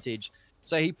advantage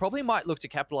So he probably might look to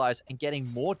capitalize and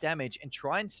getting more damage and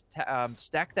try and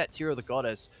stack that Tear of the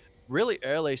Goddess really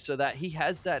early so that he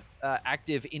has that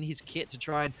active in his kit to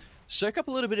try and soak up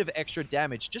a little bit of extra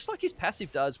damage, just like his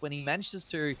passive does when he manages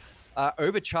to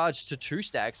overcharge to 2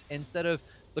 stacks instead of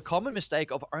the common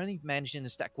mistake of only managing to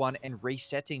stack 1 and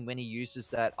resetting when he uses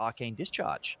that Arcane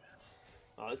Discharge.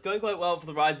 Oh, it's going quite well for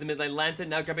the rise of the mid lane. Lancer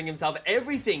now grabbing himself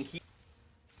everything. He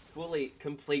fully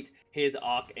complete his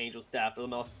Archangel Staff,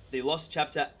 the Lost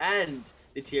Chapter, and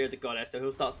the Tear of the Goddess. So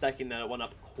he'll start stacking that one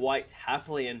up quite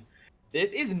happily. And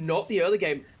this is not the early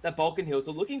game that Baulkham Hills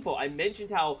are looking for. I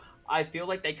mentioned how I feel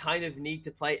like they kind of need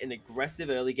to play an aggressive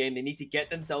early game. They need to get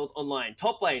themselves online.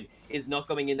 Top lane is not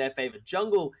going in their favor.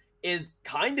 Jungle is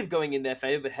kind of going in their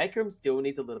favor, but Hecarim still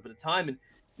needs a little bit of time. And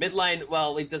mid lane,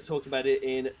 well, we've just talked about it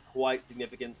in quite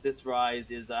significance. This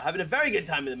Rise is having a very good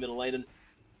time in the middle lane, and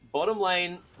bottom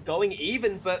lane going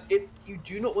even, but you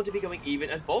do not want to be going even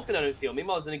as Baulkham, I don't feel.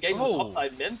 Meanwhile, as an engagement on the top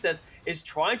side, Memses is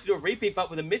trying to do a repeat, but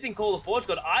with a missing Call of Forge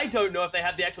God, I don't know if they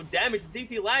have the actual damage. The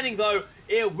CC landing, though,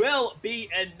 it will be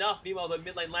enough. Meanwhile, the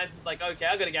mid lane Lanson's like, okay,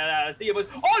 I gotta get out of here, but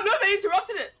oh no, they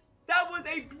interrupted it! That was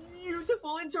a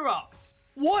beautiful interrupt!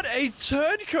 What a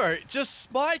turncoat! Just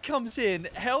Smite comes in,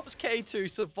 helps K2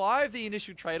 survive the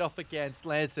initial trade-off against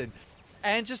Lanson,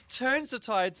 and just turns the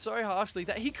tide so harshly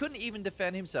that he couldn't even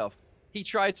defend himself. He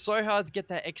tried so hard to get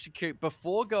that execute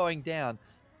before going down,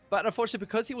 but unfortunately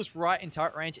because he was right in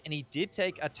turret range and he did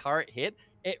take a turret hit,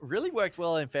 it really worked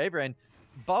well in favor, and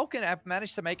Baulkham have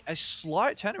managed to make a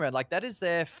slight turnaround. Like, that is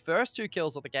their first 2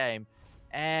 kills of the game,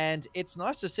 and it's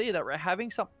nice to see that we're having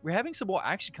some more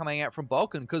action coming out from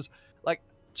Baulkham, because, like,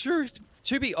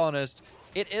 to be honest,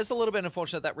 it is a little bit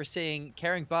unfortunate that we're seeing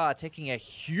Caringbah taking a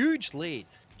huge lead,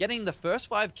 getting the first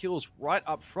 5 kills right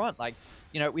up front. Like,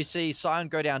 you know, we see Sion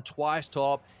go down twice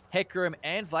top, Hecarim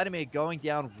and Vladimir going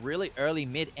down really early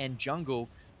mid and jungle,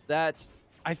 that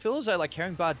I feel as though, like,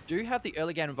 Caringbah do have the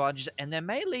early game advantage, and they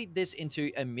may lead this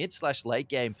into a mid/late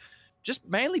game, just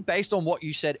mainly based on what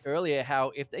you said earlier,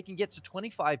 how if they can get to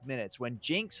 25 minutes when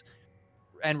Jinx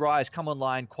and Rise come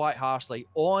online quite harshly,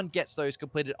 Ornn gets those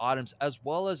completed items, as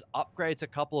well as upgrades a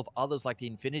couple of others like the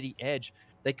Infinity Edge,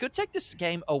 they could take this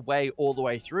game away all the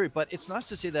way through. But it's nice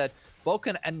to see that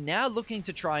Baulkham are now looking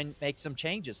to try and make some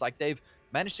changes. Like, they've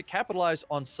managed to capitalize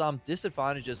on some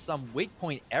disadvantages, some weak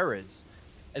point errors.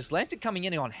 As Lancer coming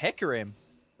in on Hecarim,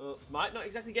 well, Smite not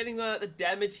exactly getting the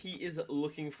damage he is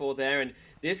looking for there, and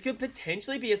this could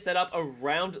potentially be a setup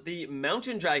around the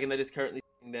Mountain Dragon that is currently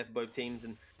sitting there for both teams.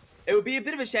 And it would be a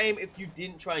bit of a shame if you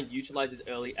didn't try and utilize his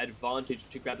early advantage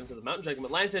to grab themselves a Mountain Dragon.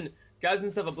 But Lanson grabs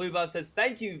himself a blue buff, says,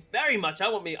 "Thank you very much. I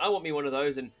want me one of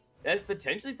those." And there's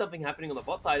potentially something happening on the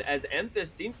bot side as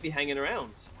Emphis seems to be hanging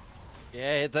around.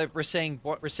 yeah, we're seeing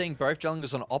both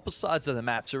junglers on opposite sides of the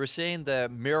map, so we're seeing the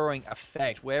mirroring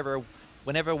effect whenever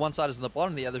one side is on the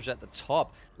bottom, the other's at the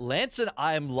top. Lanson,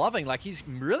 I am loving. Like, he's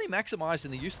really maximizing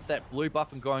the use of that blue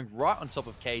buff and going right on top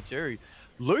of K2.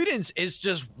 Ludens is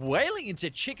just wailing into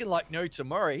chicken like no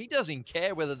tomorrow. He doesn't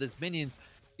care whether there's minions,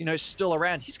 you know, still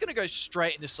around. He's going to go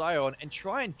straight into Sion and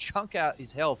try and chunk out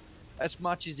his health as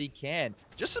much as he can.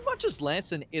 Just as much as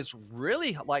Lanson is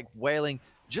really, like, wailing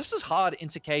just as hard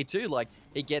into K2. Like,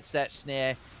 he gets that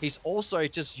snare. He's also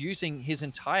just using his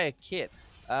entire kit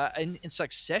in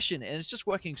succession, and it's just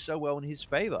working so well in his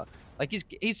favor. Like,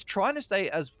 he's trying to stay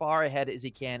as far ahead as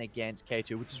he can against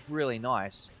K2, which is really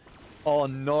nice. Oh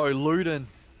no, Luden.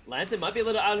 Lancer might be a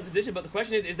little out of position, but the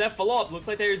question is there follow-up? Looks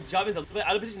like there is Jarvan's a little bit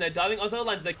out of position. They're diving onto the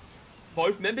lines. They're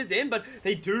both members in, but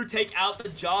they do take out the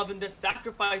Jarvan, the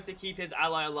sacrifice to keep his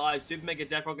ally alive. Super Mega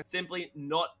Death Rocket simply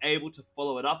not able to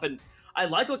follow it up. And I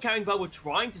liked what Caringbah were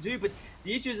trying to do, but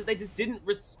the issue is that they just didn't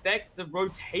respect the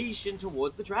rotation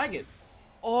towards the dragon.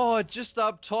 Oh, just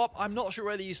up top. I'm not sure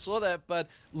whether you saw that, but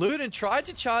Luden tried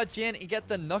to charge in and get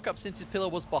the knock-up since his pillar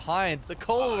was behind. The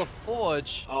Call of the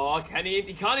Forge. Oh,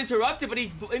 he can't interrupt it, but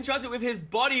he interrupts it with his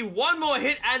body. One more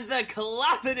hit, and the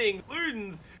clapping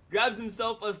Ludens grabs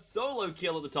himself a solo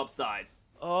kill at the top side.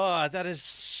 Oh, that is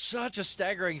such a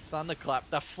staggering thunderclap.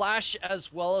 The flash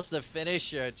as well as the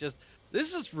finisher. Just,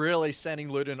 this is really sending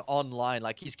Luden online.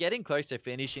 Like, he's getting close to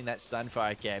finishing that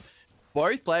Sunfire camp.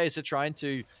 Both players are trying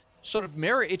to sort of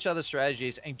mirror each other's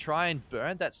strategies and try and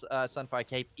burn that Sunfire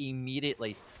Cape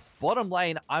immediately. Bottom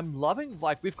lane, I'm loving,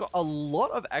 like, we've got a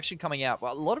lot of action coming out,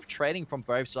 a lot of trading from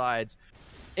both sides.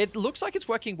 It looks like it's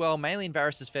working well, mainly in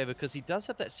Varus' favor, because he does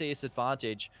have that CS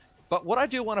advantage. But what I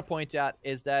do want to point out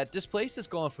is that Displaced has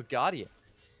gone for Guardian.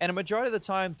 And a majority of the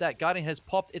time that Guardian has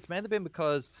popped, it's mainly been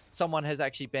because someone has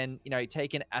actually been, you know,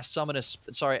 taken a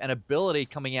an ability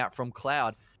coming out from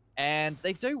Cloud. And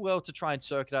they do well to try and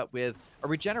soak it up with a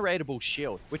regeneratable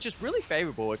shield, which is really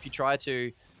favorable if you try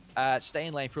to stay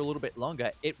in lane for a little bit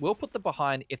longer. It will put them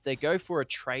behind if they go for a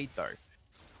trade, though.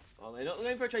 Well, they're not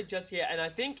going for a trade just yet, and I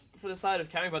think for the side of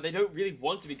Caringbah, they don't really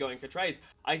want to be going for trades.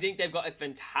 I think they've got a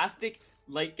fantastic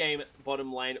late game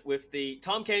bottom lane with the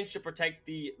Tahm Kench to protect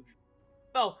the...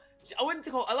 Well, I wouldn't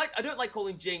call... I don't like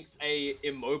calling Jinx a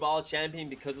immobile champion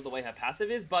because of the way her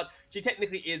passive is, but she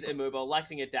technically is immobile,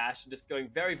 lacking a dash, and just going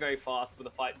very, very fast when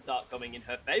the fights start coming in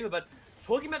her favor. But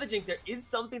talking about the Jinx, there is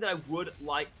something that I would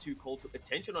like to call to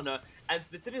attention on her, and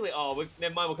specifically...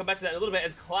 never mind, we'll come back to that in a little bit,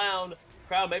 as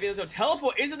Crowd, maybe there's no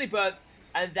teleport instantly, but...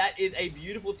 And that is a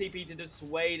beautiful TP to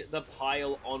dissuade the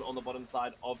pile on the bottom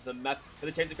side of the map. For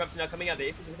the Chains of Corruption now coming out, there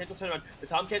is a potential turnaround. The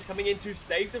Tahm Kench coming in to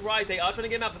save the Rise. They are trying to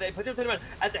get him out, but they potential turnaround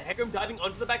as the Hecarim diving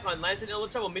onto the backline. Lands in a little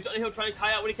trouble. Mitch on the hill trying to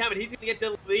kite out when he can, but he's going to get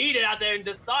deleted out there, and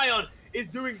Sion is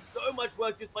doing so much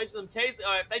work displacing them. Case,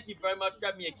 alright, thank you very much for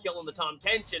grabbing me a kill on the Tahm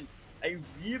Kench, and a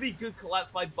really good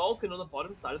collapse by Baulkham on the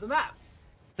bottom side of the map.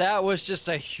 That was just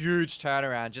a huge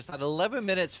turnaround. Just at 11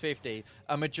 minutes 50,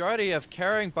 a majority of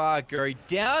Caringbah go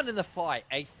down in the fight.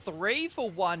 A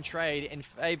 3-for-1 trade in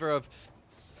favor of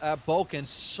Baulkham,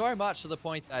 so much to the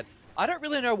point that I don't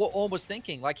really know what Ornn was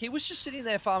thinking. Like, he was just sitting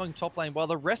there farming top lane while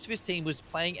the rest of his team was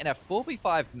playing in a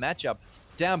 4v5 matchup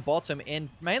down bottom, and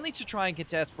mainly to try and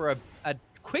contest for a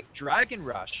quick dragon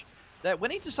rush. That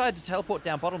when he decided to teleport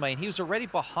down bottom lane, he was already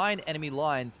behind enemy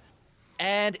lines.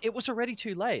 And it was already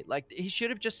too late. Like, he should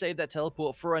have just saved that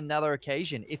teleport for another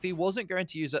occasion. If he wasn't going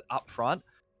to use it up front,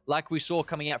 like we saw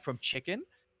coming out from Chicken,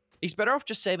 he's better off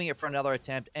just saving it for another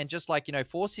attempt and just, like, you know,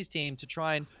 force his team to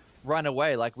try and run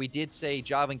away. Like we did see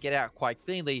Jarvan get out quite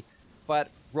cleanly, but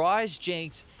Rise,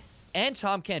 Jinx, and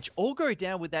Tahm Kench all go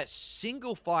down with that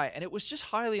single fight, and it was just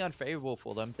highly unfavorable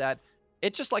for them that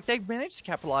it just, like, they managed to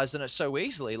capitalize on it so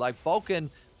easily. Like, Baulkham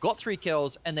got 3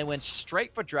 kills and then went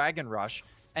straight for Dragon Rush.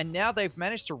 And now they've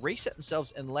managed to reset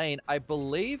themselves in lane. I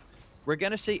believe we're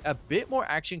going to see a bit more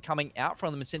action coming out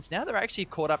from them. And since now they're actually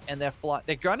caught up and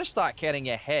they're going to start getting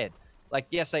ahead. Like,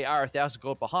 yes, they are 1,000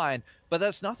 gold behind, but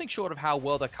that's nothing short of how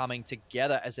well they're coming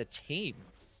together as a team.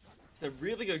 It's a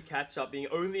really good catch-up, being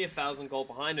only 1,000 gold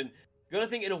behind. And you got to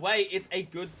think, in a way, it's a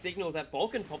good signal that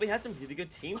Baulkham probably has some really good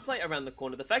team play around the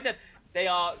corner. The fact that they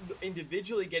are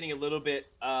individually getting a little bit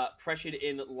pressured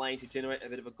in lane to generate a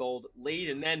bit of a gold lead,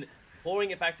 and then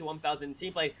pouring it back to 1,000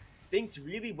 team play thinks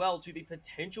really well to the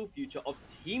potential future of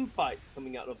team fights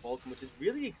coming out of Baulkham, which is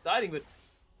really exciting.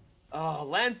 But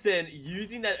Lanson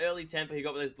using that early tempo he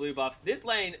got with his blue buff. This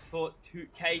lane for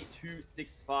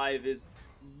K265 is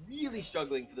really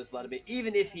struggling for this ladder bit,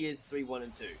 even if he is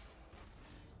 3-1-2.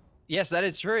 Yes, that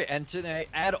is true. And to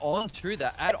add on to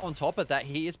that, add on top of that,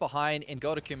 he is behind in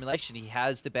gold accumulation. He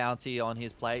has the bounty on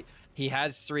his plate. He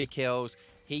has 3 kills.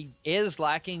 He is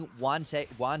lacking one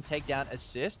takedown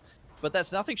assist, but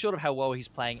that's nothing short of how well he's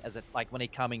playing as when he's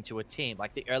coming to a team.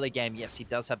 Like the early game, yes, he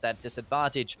does have that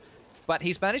disadvantage, but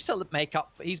he's managed to make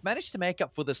up. He's managed to make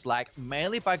up for this lack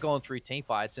mainly by going through team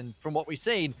fights. And from what we've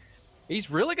seen, he's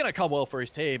really going to come well for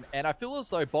his team. And I feel as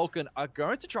though Baulkham are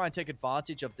going to try and take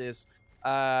advantage of this,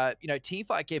 team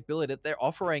fight capability that they're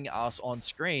offering us on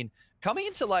screen, coming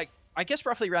into I guess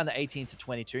roughly around the 18 to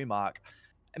 22 mark.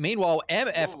 Meanwhile,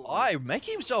 MFI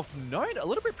making himself known a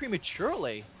little bit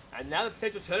prematurely. And now the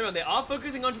potential turnaround, they are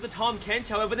focusing onto the Tahm Kench,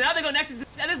 however, but now they've got Nexus,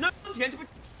 and there's no Tahm Kench, but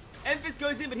Emphis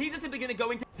goes in, but he's just simply going to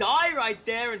go in to die right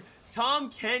there, and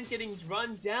Tahm Kench getting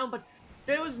run down, but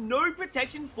there was no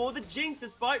protection for the Jinx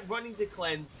despite running the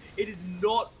cleanse. It is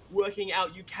not working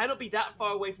out. You cannot be that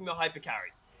far away from your hyper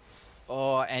carry.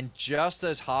 Oh, and just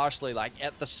as harshly,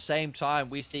 at the same time,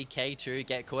 we see K2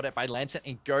 get caught up by Lanson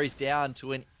and goes down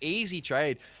to an easy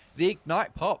trade. The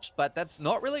Ignite pops, but that's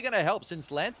not really going to help since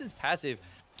Lanson's passive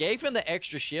gave him the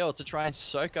extra shield to try and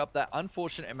soak up that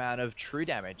unfortunate amount of true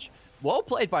damage. Well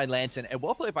played by Lanson and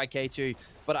well played by K2,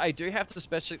 but I do have to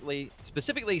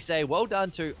specifically say well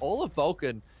done to all of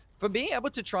Baulkham for being able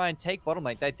to try and take bottom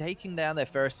lane. They're taking down their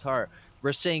first turret.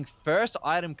 We're seeing first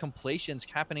item completions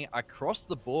happening across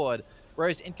the board,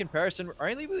 whereas in comparison, we're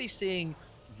only really seeing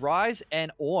Rise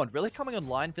and Ornn really coming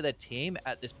online for their team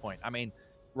at this point. I mean,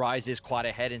 Rise is quite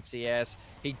ahead in CS.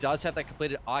 He does have that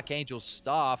completed Archangel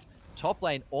Staff. Top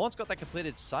lane, Ornn's got that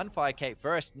completed Sunfire Cape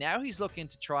first. Now he's looking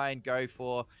to try and go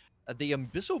for the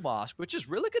Abyssal Mask, which is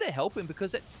really going to help him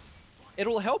because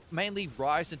it'll help mainly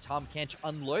Rise and Tahm Kench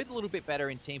unload a little bit better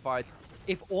in team fights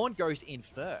if Ornn goes in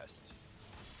first.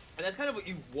 And that's kind of what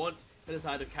you want for the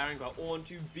side of Caringbah, Ornn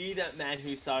to be that man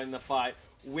who's starting the fight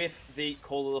with the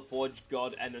Call of the Forge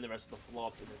God and then the rest of the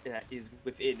flop that is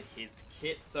within his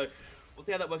kit. So we'll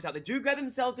see how that works out. They do get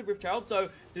themselves to Rift Herald, so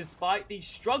despite the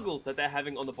struggles that they're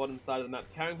having on the bottom side of the map,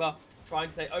 Caringbah trying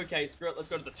to say, okay, screw it, let's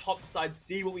go to the top side,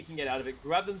 see what we can get out of it,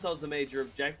 grab themselves the major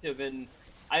objective, and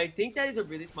I think that is a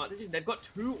really smart decision. They've got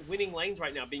 2 winning lanes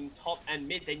right now, being top and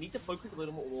mid. They need to focus a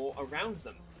little more around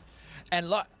them.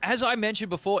 And as I mentioned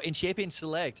before in Champion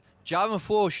Select, Java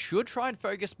 4 should try and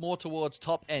focus more towards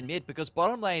top and mid, because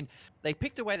bottom lane, they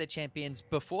picked away the champions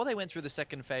before they went through the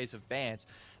second phase of bans,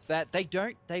 that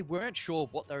they weren't sure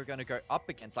what they were going to go up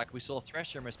against. Like we saw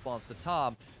Thresh in response to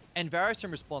Tarm and Varus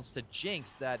in response to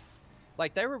Jinx, that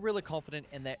like they were really confident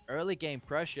in their early game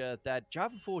pressure that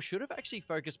Java 4 should have actually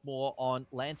focused more on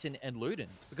Lantern and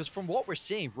Ludens, because from what we're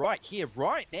seeing right here,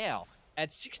 right now, at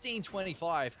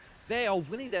 16-25, they are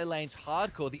winning their lanes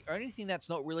hardcore. The only thing that's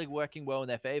not really working well in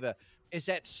their favor is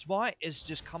that Smite is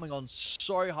just coming on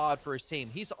so hard for his team.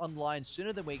 He's online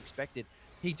sooner than we expected.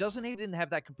 He doesn't even have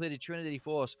that completed Trinity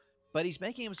Force, but he's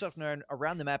making himself known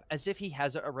around the map as if he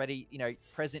has it already, you know,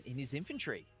 present in his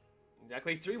infantry.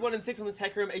 Exactly, 3-1-6 on the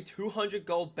Tech Room, a 200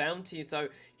 gold bounty, so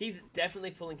he's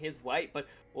definitely pulling his weight, but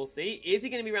we'll see. Is he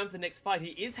going to be around for the next fight?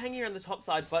 He is hanging around the top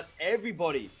side, but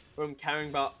everybody from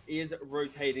Caringbah is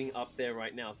rotating up there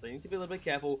right now, so they need to be a little bit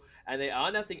careful, and they are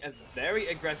now seeing a very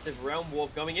aggressive realm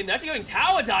warp going in. They're actually going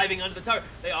tower diving under the turret.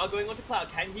 They are going onto Cloud.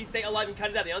 Can he stay alive and cut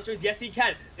it out? The answer is yes, he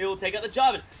can. They will take out the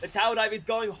Jarvan. The tower dive is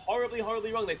going horribly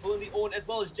wrong. They pull in the Ornn as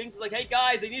well as Jinx is like, hey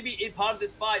guys, they need to be part of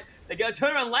this fight. They're going to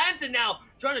turn around Lantern now,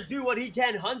 trying to do what he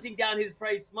can, hunting down his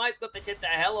prey. Smite's got to get the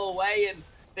hell away, and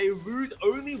they lose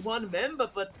only 1 member,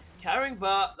 but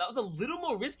Caringbah, that was a little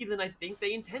more risky than I think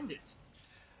they intended.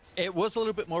 It was a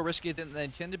little bit more risky than they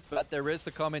intended, but there is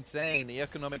the comment saying the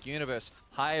economic universe,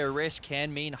 higher risk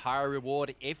can mean higher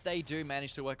reward if they do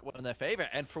manage to work it in their favor.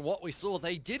 And from what we saw,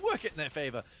 they did work it in their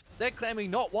favor. They're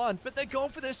claiming not 1, but they're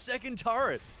going for their 2nd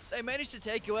turret. They managed to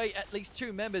take away at least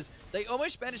 2 members. They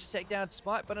almost managed to take down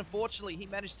Smite, but unfortunately, he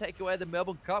managed to take away the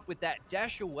Melbourne Cup with that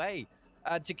dash away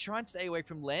to try and stay away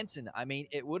from Lantern. I mean,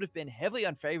 it would have been heavily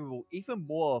unfavorable, even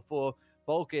more for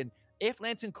Baulkham, if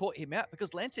Lantern caught him out,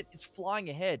 because Lantern is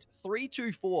flying ahead.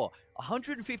 3-2-4,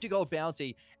 150 gold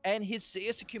bounty, and his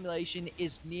CS accumulation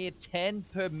is near 10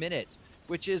 per minute,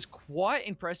 which is quite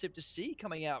impressive to see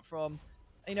coming out from,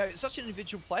 you know, such an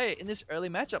individual player in this early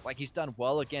matchup. Like, he's done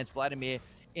well against Vladimir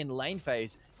in lane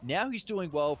phase. Now he's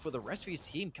doing well for the rest of his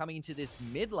team coming into this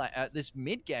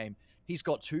mid game. He's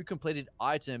got 2 completed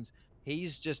items.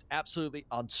 He's just absolutely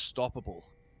unstoppable.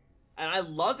 And I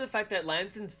love the fact that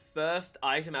Lantern's first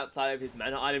item outside of his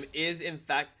mana item is, in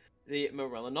fact, the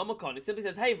Morellonomicon. It simply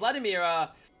says, hey, Vladimir,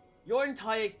 your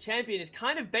entire champion is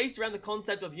kind of based around the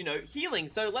concept of, you know, healing,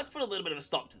 so let's put a little bit of a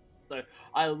stop to this. So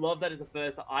I love that as a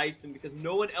first item, because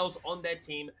no one else on their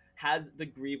team has the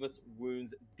Grievous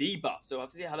Wounds debuff. So we'll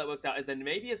have to see how that works out, as then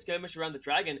maybe a skirmish around the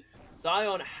dragon.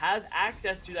 Zion has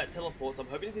access to that teleport, so I'm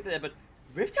hoping to see that there, but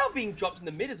Rift Out being dropped in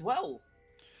the mid as well.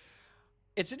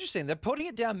 It's interesting. They're putting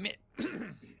it down mid.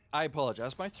 I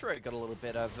apologize. My throat got a little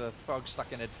bit of a frog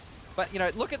stuck in it. But, you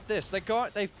know, look at this. They've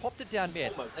popped it down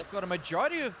mid. Almost. They've got a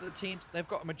majority of the teams. They've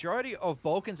got a majority of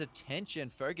Baulkham's attention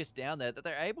focused down there, that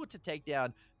they're able to take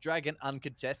down Dragon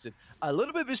uncontested. A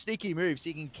little bit of a sneaky move,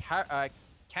 seeing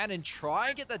Cannon try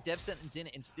and get that death sentence in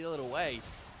and steal it away.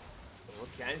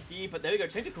 Can he? But there we go.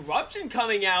 Change of Corruption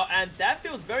coming out, and that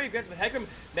feels very aggressive. Hecarim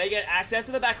may get access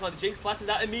to the backline. Jinx flashes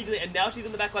out immediately, and now she's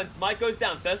in the backline. Smite goes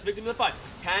down. First victim of the fight.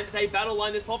 Can they battle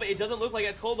line this pop? It doesn't look like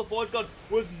it's called. The Forge God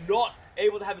was not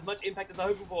able to have as much impact as I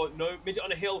hoped for. No midget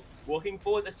on a hill walking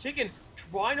forwards as Chicken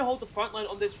trying to hold the front line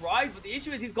on this rise, but the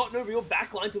issue is he's got no real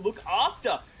backline to look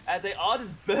after, as they are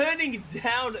just burning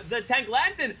down the tank.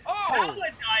 Lantern, tower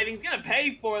diving, he's gonna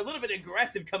pay for a little bit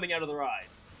aggressive coming out of the rise.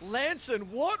 Lantern,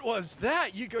 what was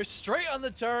that? You go straight on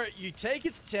the turret, you take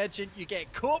its attention, you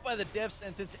get caught by the death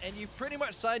sentence, and you pretty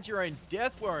much signed your own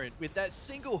death warrant with that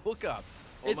single hookup.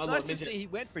 It's nice to see he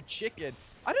went for Chicken.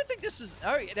 I don't think this is...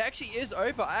 Oh, it actually is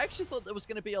over. I actually thought there was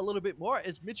going to be a little bit more,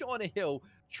 as Mitchell on a hill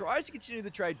tries to continue the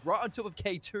trade right on top of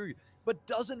K2, but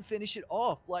doesn't finish it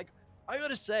off. Like, I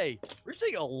gotta say, we're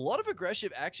seeing a lot of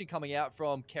aggressive action coming out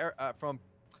from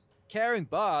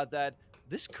Caringbah, that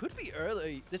this could be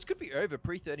early. This could be over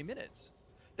pre-30 minutes.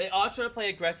 They are trying to play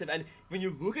aggressive, and when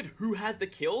you look at who has the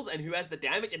kills and who has the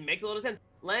damage, it makes a lot of sense.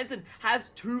 Lantern has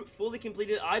 2 fully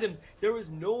completed items. There is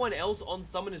no one else on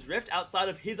Summoner's Rift outside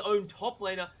of his own top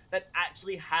laner that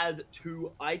actually has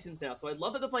 2 items now. So I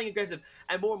love that they're playing aggressive,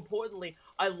 and more importantly,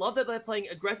 I love that they're playing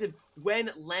aggressive when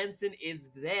Lantern is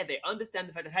there. They understand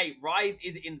the fact that, hey, Ryze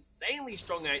is insanely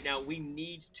strong right now. We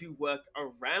need to work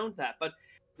around that. But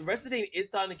the rest of the team is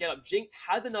starting to get up. Jinx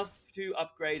has enough to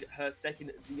upgrade her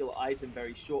second Zeal item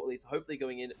very shortly, so hopefully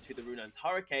going into the Runan's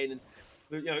Hurricane.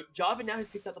 And Jarvan now has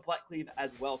picked up the Black Cleave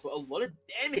as well, so a lot of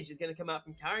damage is going to come out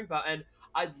from Caringbah, and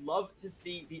I'd love to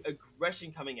see the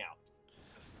aggression coming out.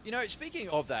 Speaking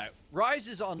of that, Rise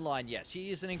is online, yes.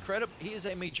 He is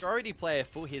a majority player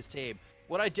for his team.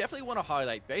 What I definitely want to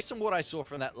highlight, based on what I saw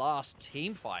from that last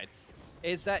team fight,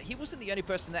 is that he wasn't the only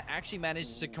person that actually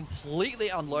managed to completely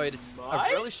unload a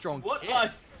really strong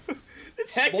kit.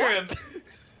 This Hecarim!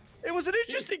 It was an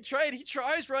interesting trade. He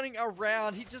tries running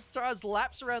around. He just tries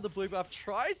laps around the blue buff,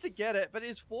 tries to get it, but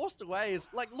is forced away.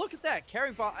 Look at that.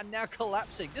 Caringbah are now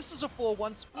collapsing. This is a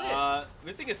 4-1 split.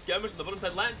 Missing a skirmish on the bottom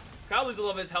side. Crowd loses a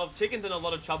lot of his health. Chicken's in a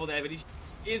lot of trouble there, but he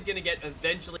is going to get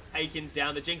eventually taken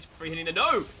down. The Jinx free hitting the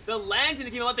no! The Lantern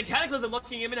to keep him out. The Cataclysm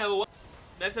locking him in. However,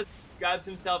 Nefs grabs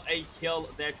himself a kill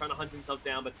there, trying to hunt himself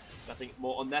down, but nothing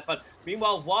more on that. But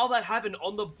meanwhile, while that happened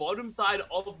on the bottom side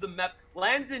of the map,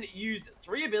 Lantern used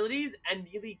 3 abilities and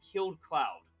nearly killed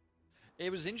Cloud.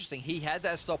 It was interesting. He had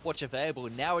that stopwatch available.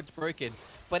 Now it's broken.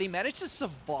 But he managed to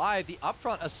survive the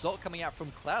upfront assault coming out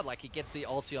from Cloud. Like, he gets the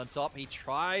ulti on top. He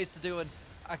tries to do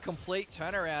a complete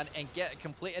turnaround and get a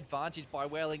complete advantage by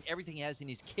wailing everything he has in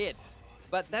his kit.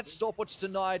 But that stopwatch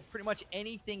denied pretty much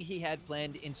anything he had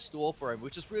planned in store for him,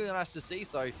 which is really nice to see.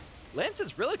 So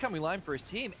Lantern's really coming line for his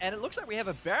team, and it looks like we have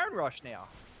a Baron rush now.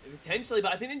 Potentially,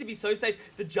 but I think they need to be so safe.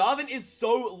 The Jarvan is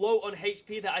so low on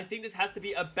HP that I think this has to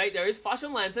be a bait. There is flash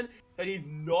on Lantern, but he's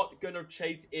not going to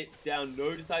chase it down.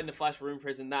 No deciding to flash Rune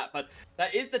Prison that, but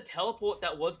that is the teleport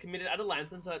that was committed at a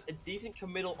Lantern, so it's a decent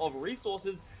committal of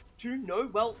resources to no,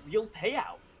 well, real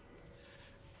payout.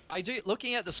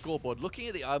 Looking at the scoreboard, looking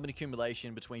at the item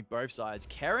accumulation between both sides,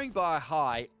 Caringbah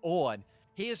high on.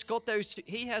 He has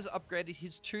upgraded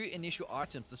his 2 initial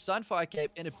items, the Sunfire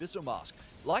Cape and Abyssal Mask.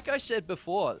 Like I said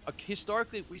before,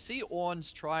 historically, we see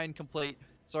Orns try and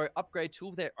upgrade 2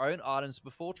 of their own items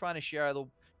before trying to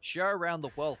share around the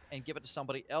wealth and give it to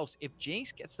somebody else. If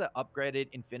Jinx gets the upgraded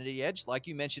Infinity Edge, like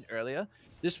you mentioned earlier,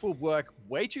 this will work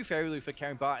way too favorably for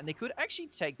Caringbah, and they could actually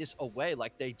take this away.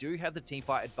 Like, they do have the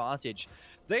teamfight advantage.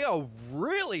 They are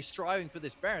really striving for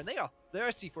this Baron. They are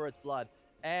thirsty for its blood.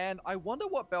 And I wonder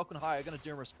what Baulkham High are going to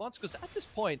do in response, because at this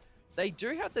point, they do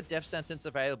have the death sentence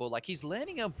available. Like, he's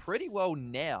landing them pretty well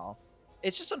now.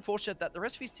 It's just unfortunate that the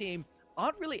rest of his team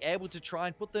aren't really able to try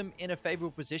and put them in a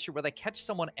favorable position where they catch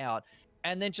someone out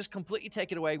and then just completely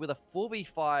take it away with a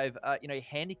 4v5,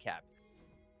 handicap.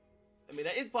 I mean,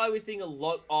 that is why we're seeing a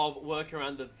lot of work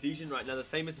around the Vision right now, the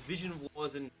famous Vision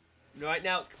Wars, and right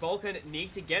now, Baulkham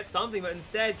need to get something, but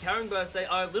instead, Caringbah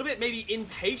are a little bit maybe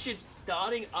impatient,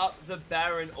 starting up the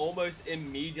Baron almost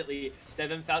immediately.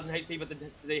 7,000 HP, but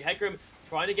the Hecarim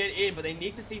trying to get in, but they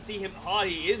need to CC him hard.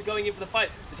 He is going in for the fight.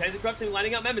 The Chains of Corruption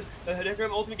lining up members. The Hecarim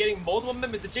ultimately getting multiple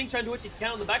members. The Jinx trying to do what she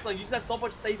can on the backline. Uses that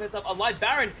stopwatch to stay herself alive.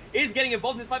 Baron is getting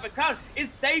involved in this fight, but Crown is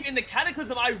saved in the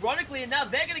Cataclysm, ironically, and now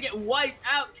they're going to get wiped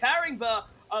out. Caringbah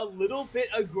a little bit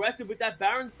aggressive with that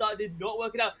Baron start. Did not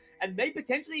work it out, and may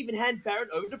potentially even hand Baron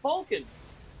over to Baulkham.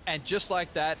 And just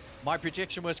like that, my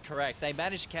prediction was correct. They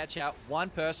managed to catch out one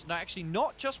person. No, actually,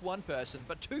 not just one person,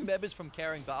 but 2 members from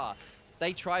Caringbah.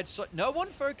 They tried no one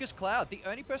focused Cloud. The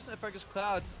only person that focused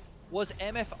Cloud was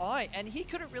MFI, and he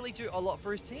couldn't really do a lot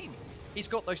for his team. He's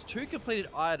got those 2 completed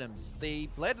items, the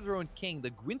Blade of the Ruined King, the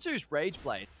Gwinsu's Rage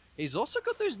Blade. He's also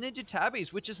got those Ninja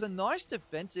Tabbies, which is a nice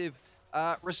defensive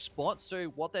response to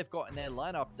what they've got in their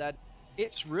lineup that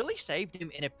it's really saved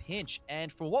him in a pinch.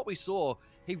 And from what we saw,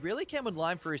 he really came in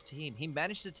line for his team. He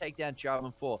managed to take down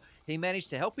Jarvan 4. He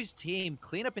managed to help his team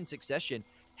clean up in succession.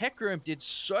 Hecarim did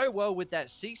so well with that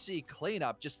CC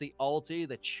cleanup, just the ulti,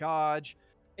 the charge.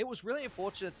 It was really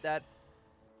unfortunate that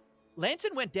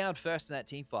Lantern went down first in that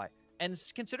team fight. And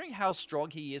considering how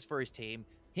strong he is for his team,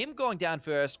 him going down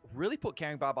first really put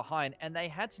Caringbah behind, and they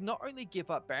had to not only give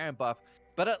up Baron buff,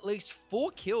 but at least 4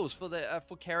 kills for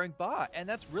Caringbah, and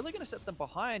that's really going to set them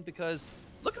behind because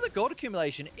look at the gold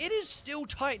accumulation. It is still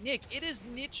tight-knit. It is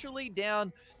literally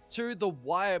down to the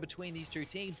wire between these 2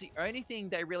 teams. The only thing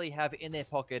they really have in their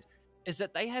pocket is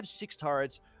that they have 6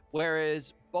 turrets,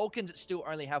 whereas Balkans still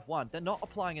only have 1. They're not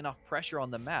applying enough pressure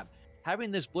on the map.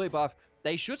 Having this blue buff,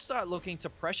 they should start looking to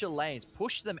pressure lanes,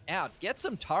 push them out, get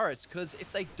some turrets, because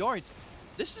if they don't,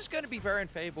 this is going to be very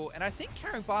unfavorable, and I think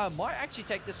Caringbah might actually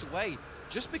take this away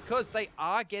just because they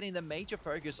are getting the major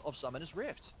focus of Summoner's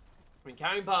Rift. I mean,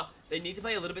 Caringbah, they need to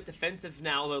play a little bit defensive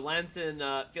now, although Lantern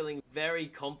feeling very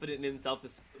confident in himself to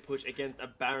push against a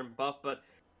Baron buff, but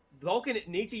Baulkham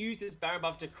need to use this Baron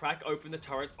buff to crack open the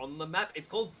turrets on the map. It's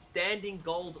called Standing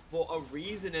Gold for a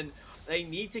reason, and they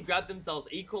need to grab themselves,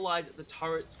 equalize the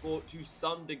turret score to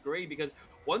some degree, because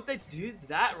once they do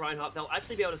that, Reinhardt, they'll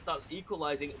actually be able to start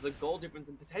equalizing the goal difference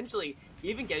and potentially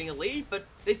even getting a lead, but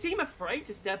they seem afraid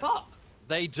to step up.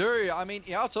 They do. I mean,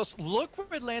 Yaltos, look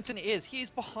where Lantern is. He is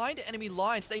behind enemy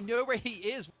lines. They know where he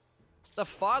is. The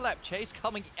fire lap chase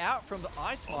coming out from the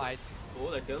ice fights.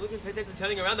 Oh, they're going to look at Pentax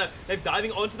turning around though. They're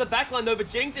diving onto the backline though, but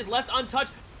Jinx is left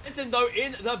untouched. Lanson though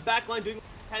in the backline doing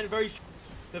kind of very short.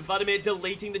 The Vladimir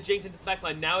deleting the Jinx into the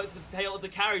backline. Now it's the tail of the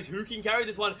carries. Who can carry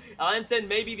this one? Lanson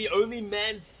may be the only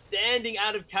man standing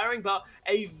out of Caringbah.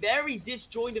 A very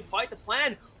disjointed fight. The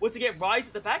plan was to get Rise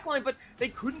at the backline, but they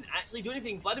couldn't actually do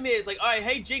anything. Vladimir is like, all right,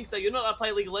 hey Jinx, so you're not allowed to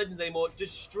play League of Legends anymore.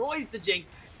 Destroys the Jinx.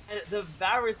 And the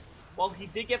Varus, while he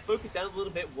did get focused down a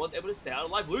little bit, was able to stay out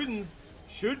alive. Ludens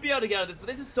should be able to get out of this, but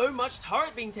this is so much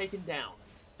turret being taken down.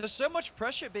 There's so much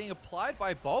pressure being applied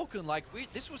by Baulkham. Like,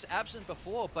 this was absent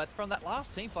before, but from that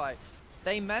last team fight,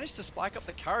 they managed to spike up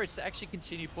the courage to actually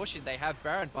continue pushing. They have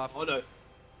Baron buff. Oh no,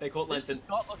 they caught This Lanson. is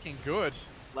not looking good.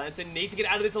 Lanson needs to get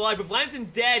out of this alive. With Lanson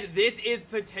dead, this is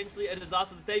potentially a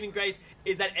disaster. The saving grace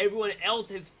is that everyone else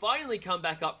has finally come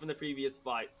back up from the previous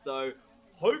fight. So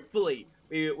hopefully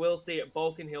we will see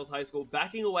Balkan Hills High School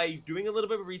backing away, doing a little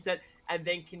bit of a reset, and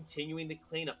then continuing the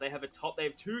cleanup. They have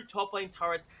two top lane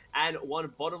turrets and one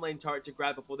bottom lane turret to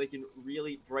grab before they can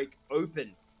really break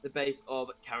open the base of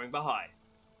Caringbah High.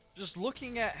 Just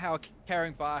looking at how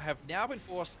Caringbah have now been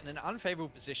forced in an unfavorable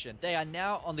position, they are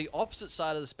now on the opposite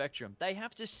side of the spectrum. They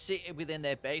have to sit within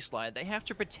their baseline. They have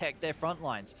to protect their front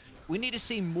lines. We need to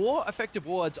see more effective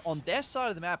wards on their side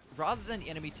of the map rather than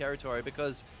enemy territory,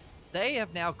 because they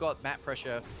have now got map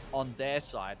pressure on their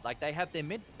side. Like, they have the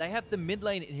mid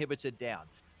lane inhibitor down.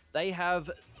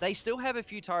 They still have a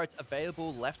few turrets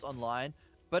available left online,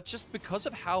 but just because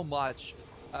of how much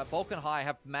Balkan High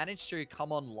have managed to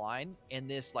come online in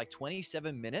this like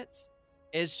 27 minutes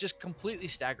is just completely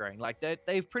staggering. Like,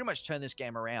 they've pretty much turned this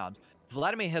game around.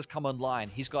 Vladimir has come online.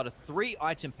 He's got a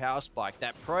 3-item power spike.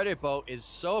 That Proto Bolt is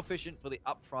so efficient for the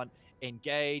upfront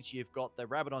engage. You've got the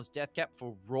Rabadon's Death Cap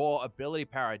for raw ability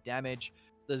power damage.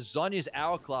 The Zhonya's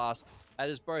Hourglass that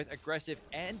is both aggressive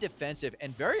and defensive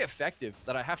and very effective,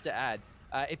 that I have to add.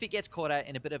 If he gets caught out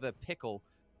in a bit of a pickle,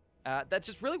 that's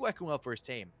just really working well for his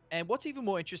team. And what's even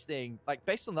more interesting, like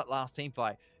based on that last team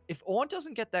fight, if Ornn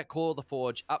doesn't get that Call of the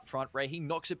Forge up front where he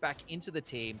knocks it back into the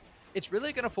team, it's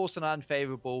really going to force an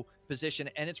unfavorable position,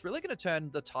 and it's really going to turn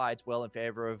the tides well in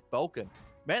favor of Balkan.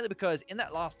 Mainly because in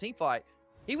that last team fight,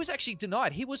 he was actually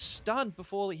denied. He was stunned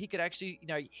before he could actually,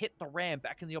 hit the ram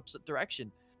back in the opposite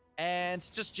direction. And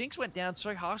just Jinx went down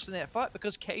so harshly in that fight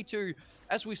because K2,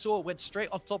 as we saw, went straight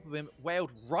on top of him,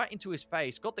 wailed right into his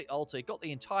face, got the ulti, got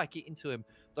the entire kit into him,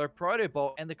 the Proto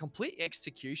Bolt, and the complete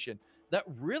execution. That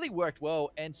really worked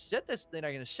well and set this,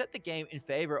 going to set the game in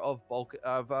favor of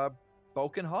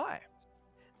Balkan High.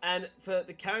 And for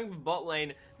the Caringbah bot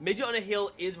lane, Midget on a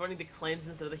hill is running the cleanse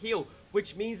instead of the heal,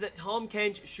 which means that Tahm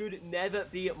Kench should never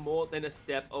be more than a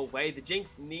step away. The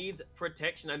Jinx needs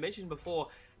protection. I mentioned before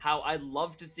how I'd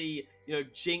love to see,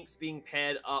 Jinx being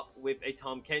paired up with a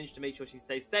Tahm Kench to make sure she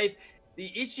stays safe.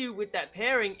 The issue with that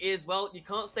pairing is, well, you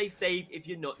can't stay safe if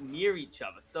you're not near each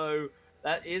other. So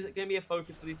that is going to be a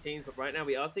focus for these teams, but right now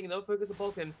we are seeing no focus of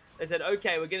Balkan. They said,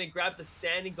 okay, we're going to grab the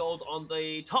standing gold on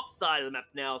the top side of the map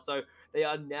now. So they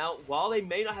are now, while they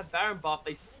may not have Baron buff,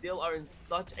 they still are in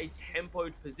such a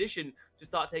tempoed position to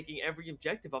start taking every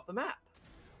objective off the map.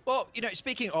 Well,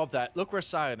 speaking of that, look where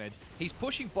Cyanid. He's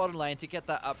pushing bottom lane to get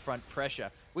that upfront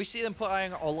pressure. We see them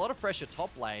putting a lot of pressure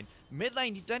top lane. Mid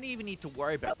lane, you don't even need to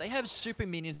worry about. They have super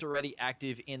minions already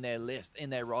active in their list, in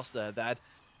their roster, that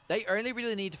they only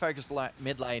really need to focus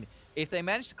mid lane if they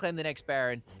manage to claim the next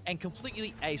Baron and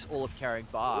completely ace all of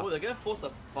Caringbah. Oh, they're going to force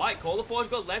a fight. Call the Forge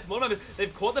got less moment.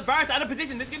 They've caught the Varus out of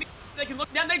position. This is going to be... They can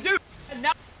look down. They do. And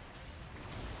now...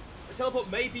 The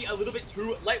teleport may be a little bit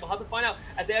too late. We'll have to find out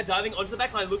as they are diving onto the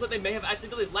backline. Looks like they may have actually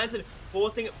done this. Lanson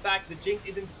forcing it back. The Jinx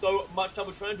is in so much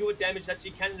trouble trying to do what damage that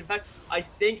she can. In fact, I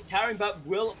think Caringbah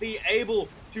will be able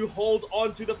to hold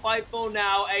on to the fight for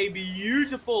now. A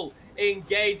beautiful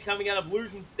engage coming out of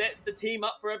Luton sets the team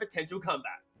up for a potential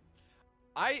comeback.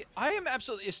 I am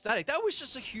absolutely ecstatic. That was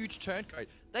just a huge turncoat.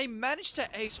 They managed to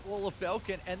ace all of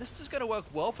Balkan, and this is going to work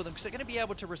well for them because they're going to be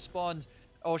able to respond,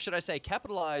 or should I say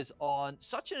capitalize on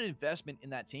such an investment in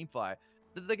that team fight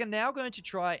that they're now going to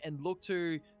try and look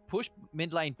to push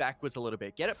mid lane backwards a little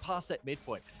bit, get it past that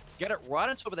midpoint, get it right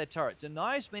on top of their turret,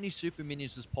 deny as many super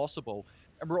minions as possible.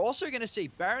 And we're also going to see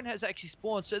Baron has actually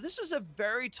spawned, so this is a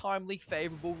very timely,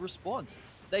 favorable response.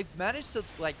 They've managed to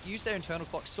use their internal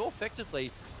clock so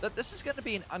effectively that this is going to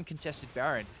be an uncontested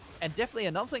Baron. And definitely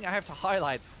another thing I have to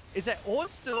highlight is that Ornn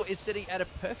still is sitting at a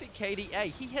perfect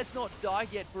KDA. He has not died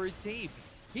yet for his team.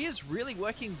 he is really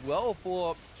working well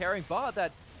for Caringbah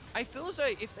that I feel as though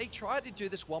if they try to do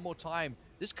this one more time,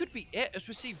 this could be it. As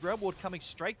we see Realmward coming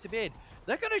straight to mid,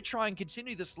 they're going to try and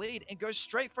continue this lead and go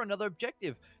straight for another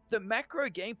objective. The macro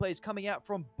gameplay is coming out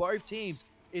from both teams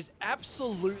is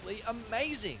absolutely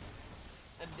amazing.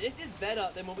 And this is better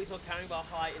than what we saw Caringbah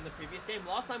High in the previous game.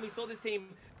 Last time we saw this team,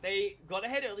 they got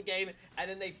ahead early game, and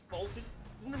then they faltered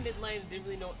in the mid lane, didn't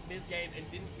really know mid game, and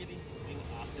didn't really do anything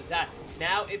after that.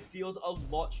 Now it feels a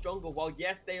lot stronger. While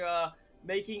yes, they are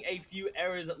making a few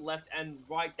errors left and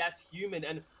right, that's human,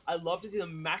 and I love to see the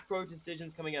macro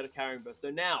decisions coming out of Caringbah. So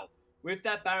now, with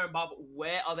that Baron buff,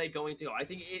 where are they going to go? I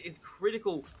think it is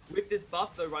critical with this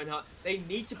buff though, Reinhardt. They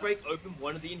need to break open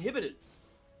one of the inhibitors.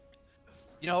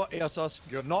 You know what, Eosos,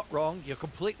 you're not wrong. You're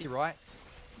completely right.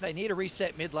 They need to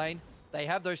reset mid lane. They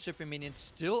have those super minions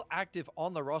still active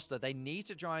on the roster. They need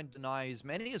to try and deny as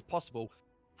many as possible.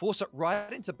 Force it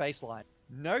right into baseline.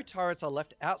 No turrets are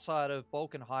left outside of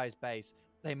Baulkham High's base.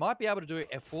 They might be able to do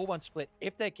a 4-1 split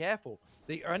if they're careful.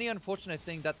 The only unfortunate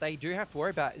thing that they do have to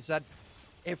worry about is that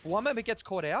if one member gets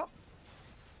caught out,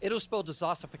 it'll spell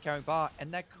disaster for Caringbah,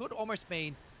 and that could almost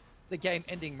mean the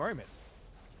game-ending moment.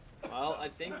 Well, I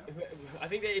think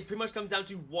that it pretty much comes down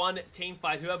to one team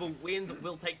fight. Whoever wins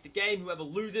will take the game. Whoever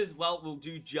loses, well, will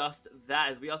do just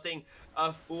that. As we are seeing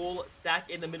a full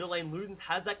stack in the middle lane. Ludens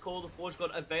has that Call of the Forge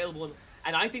God available,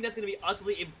 and I think that's going to be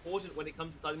utterly important when it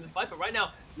comes to starting this fight. But right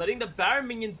now, letting the Baron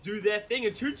minions do their thing,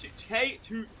 and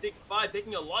K265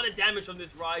 taking a lot of damage from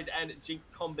this Rise and Jinx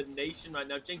combination right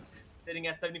now. Jinx sitting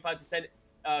at 75%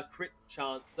 crit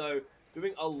chance, so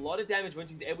doing a lot of damage when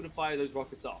she's able to fire those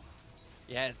rockets off.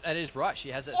 Yeah, that is right. She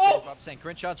has that Oh! 75%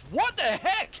 crit chance. What the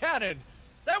heck, Cannon?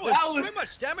 That was so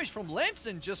much damage from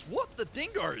Lanson. Just what the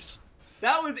dingoes?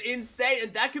 That was insane,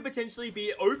 and that could potentially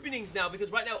be openings now,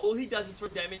 because right now all he does is throw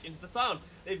damage into the Scion.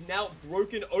 They've now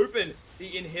broken open the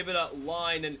inhibitor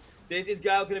line, and this is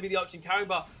going to be the option.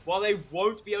 Caringbah, while they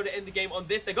won't be able to end the game on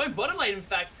this, they're going bottom lane, in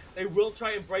fact. They will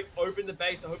try and break open the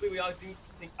base, so hopefully we are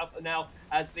sync up now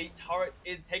as the turret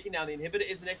is taken down. The inhibitor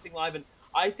is the next thing live, and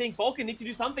I think Baulkham need to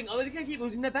do something, otherwise they're going to keep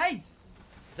losing their base.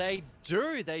 They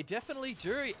do. They definitely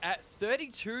do. At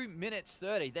 32 minutes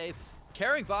 30,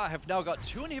 Caringbah have now got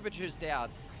 2 inhibitors down.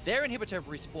 Their inhibitor have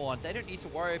respawned. They don't need to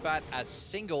worry about a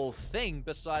single thing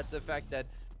besides the fact that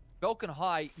Baulkham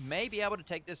High may be able to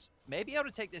take this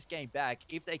game back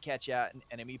if they catch out an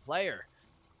enemy player.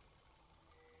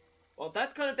 Well,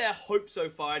 that's kind of their hope so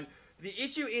far, and the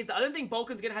issue is that I don't think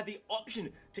Baulkham's going to have the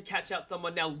option to catch out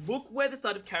someone now. Look where the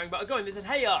side of Caringbah are going. They said,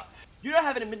 hey, you don't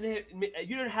have an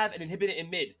inhibitor in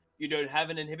mid. You don't have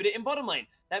an inhibitor in bottom lane.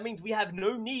 That means we have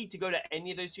no need to go to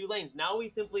any of those 2 lanes. Now we're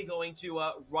simply going to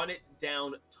run it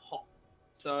down top.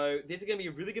 So this is going to be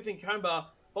a really good thing. Caringbah,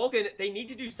 Baulkham, they need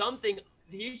to do something.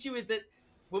 The issue is that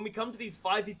when we come to these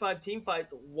 5v5 team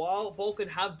fights, while Baulkham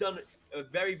have done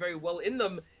very, very well in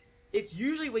them, it's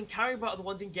usually when Caringbah are the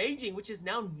ones engaging, which is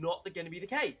now not going to be the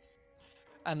case.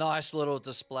 A nice little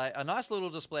display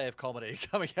of comedy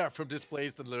coming out from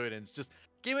Displeased and Ludens. Just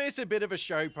giving us a bit of a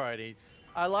show pony.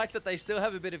 I like that they still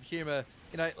have a bit of humor,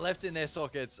 left in their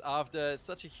sockets after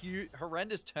such a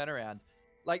horrendous turnaround.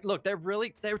 Like, look,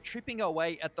 they're tripping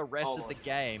away at the rest of the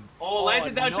game. Oh,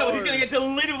 Lanson down trouble. He's going to get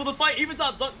deleted for the fight. Even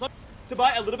starts to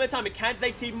buy a little bit of time. But can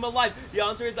they keep him alive? The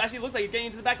answer is actually looks like he's getting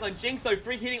into the backline. Jinx, though,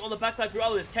 free hitting on the backside through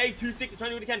all of this. K26 is trying to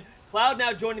do what he can. Cloud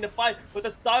now joining the fight, but the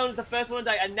Scion is the first one to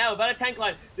die. And now, without a tank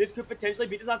line, this could potentially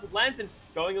be disastrous. Lanson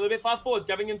going a little bit far forwards,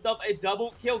 grabbing himself a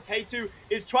double kill. K2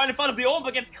 is trying to fight off the Orb,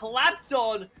 but gets clapped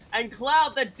on. And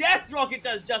Cloud, the Death Rocket,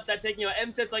 does just that, taking your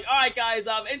M-Test. Like, alright, guys,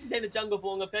 entertain the jungle for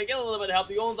long enough. Can I get a little bit of help?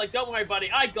 The Orm's like, don't worry, buddy,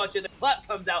 I got you. The clap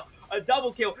comes out. A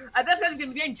double kill, and that's actually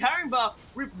going to be the game. Caringbah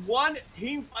with one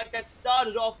team fight that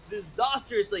started off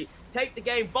disastrously. Take the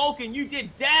game. Baulkham, you did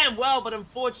damn well, but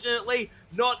unfortunately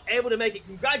not able to make it.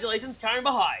 Congratulations,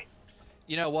 Caringbah High.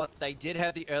 You know what? They did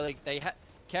have the early.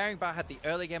 Caringbah had the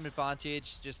early game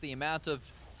advantage. Just the amount of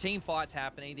team fights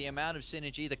happening, the amount of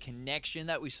synergy, the connection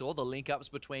that we saw, the link ups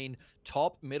between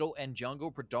top, middle, and jungle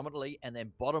predominantly, and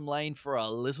then bottom lane for a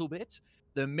little bit.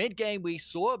 The mid game, we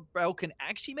saw Baulkham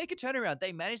actually make a turnaround.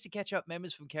 They managed to catch up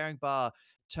members from Caringbah,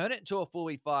 turn it into a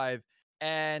 4v5,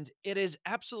 and it is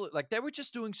absolute. Like, they were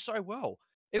just doing so well.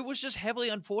 It was just heavily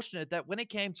unfortunate that when it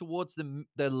came towards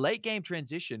the late game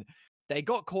transition, they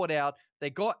got caught out, they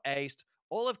got aced.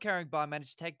 All of Caringbah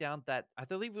managed to take down that, I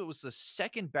believe it was the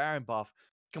second Baron buff,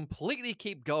 completely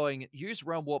keep going, use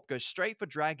Realm Warp, go straight for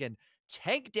Dragon,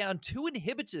 take down 2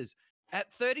 inhibitors at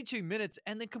 32 minutes,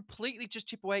 and then completely just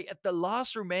chip away at the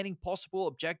last remaining possible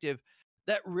objective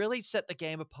that really set the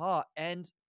game apart.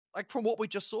 And like from what we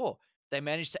just saw, they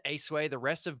managed to ace away the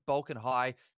rest of Balkan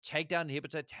High, take down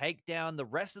Inhibitor, take down the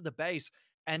rest of the base,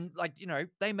 and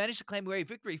they managed to claim away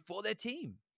victory for their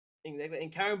team. Exactly.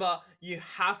 And Caringbah, you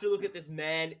have to look at this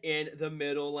man in the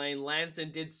middle lane.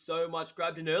 Lanson did so much,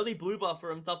 grabbed an early blue buff for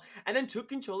himself, and then took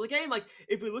control of the game. Like,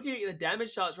 if we're looking at the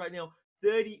damage charts right now,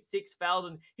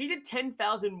 36,000. He did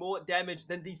 10,000 more damage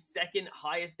than the second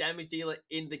highest damage dealer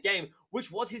in the game,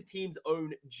 which was his team's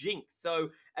own Jinx. So,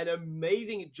 an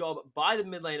amazing job by the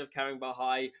mid lane of Caringbah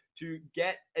High to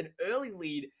get an early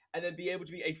lead and then be able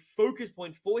to be a focus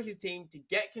point for his team to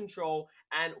get control.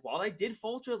 And while they did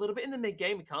falter a little bit in the mid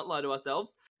game, we can't lie to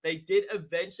ourselves, they did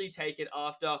eventually take it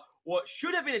after what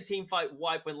should have been a team fight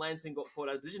wipe when Lanson got caught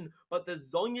out of position. But the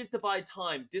Zhonya's to buy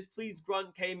time. Displeased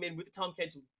Grunt came in with the time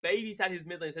catch, babysat his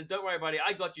mid lane, says, "Don't worry, buddy,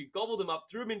 I got you." Gobbled him up,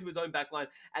 threw him into his own backline,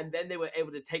 and then they were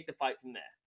able to take the fight from there.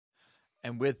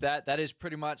 And with that, that is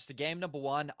pretty much the game number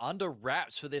one under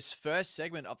wraps for this first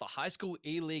segment of the High School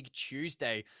E-League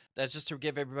Tuesday. That's just to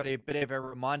give everybody a bit of a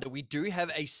reminder. We do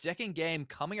have a second game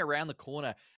coming around the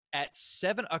corner at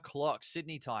 7 o'clock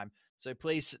Sydney time. So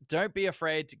please don't be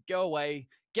afraid to go away,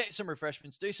 get some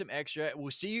refreshments, do some extra. We'll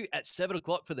see you at 7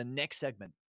 o'clock for the next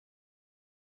segment.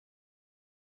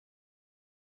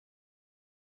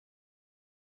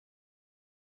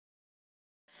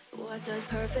 What does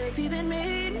perfect even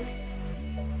mean?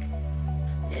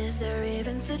 Is there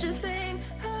even such a thing?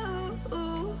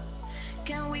 Ooh,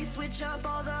 can we switch up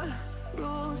all the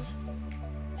rules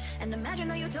and imagine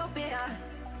a utopia?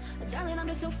 Darling, I'm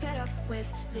just so fed up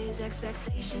with these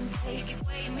expectations. They keep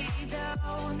weighing me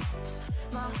down.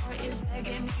 My heart is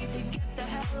begging me to get the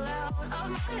hell out of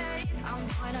my head. I'm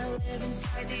gonna live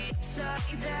inside the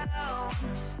upside down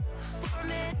for a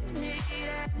minute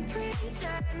and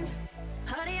pretend.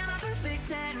 Honey, I'm a perfect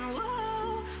 10.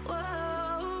 Whoa,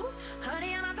 whoa.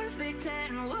 Honey, I'm a perfect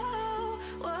 10. Whoa,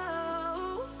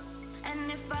 whoa.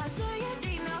 And if I say it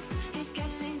enough, it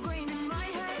gets ingrained in my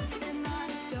head, and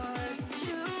I start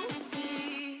to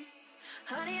see.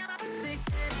 Honey, I'm a perfect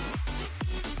 10.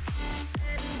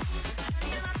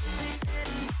 Honey, I'm a perfect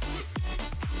 10.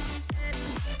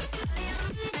 Honey, I'm a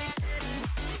perfect 10.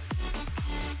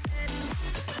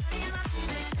 Honey, I'm a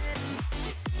perfect 10.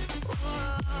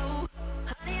 Whoa.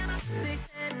 Honey, I'm a perfect 10. Honey, I'm a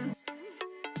perfect 10.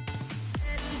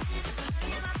 Honey,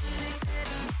 I'm a perfect 10.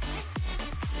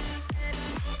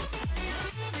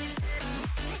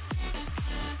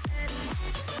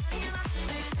 Honey, I'm a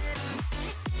perfect 10.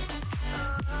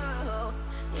 Oh,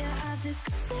 yeah, I've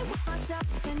discussed it with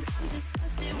myself, and I'm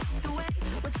disgusted with the way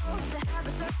we're told to have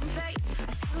a certain face.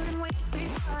 I stood and wait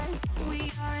because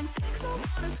we aren't pixels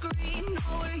on a screen.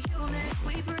 No, we're human,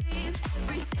 we breathe.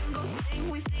 Every single thing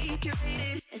we see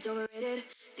curated, it's overrated.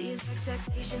 These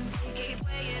expectations, they keep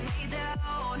weighing me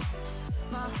down.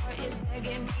 My heart is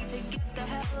begging me to get the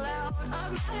hell out of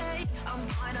my head. I'm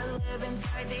trying to live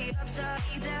inside the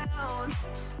upside down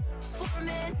for a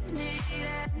minute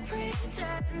and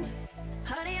pretend.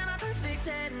 Honey, I'm a perfect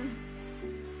 10.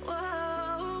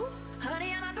 Whoa,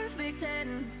 honey, I'm a perfect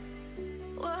 10.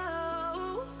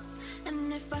 Whoa,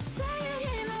 and if I say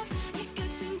it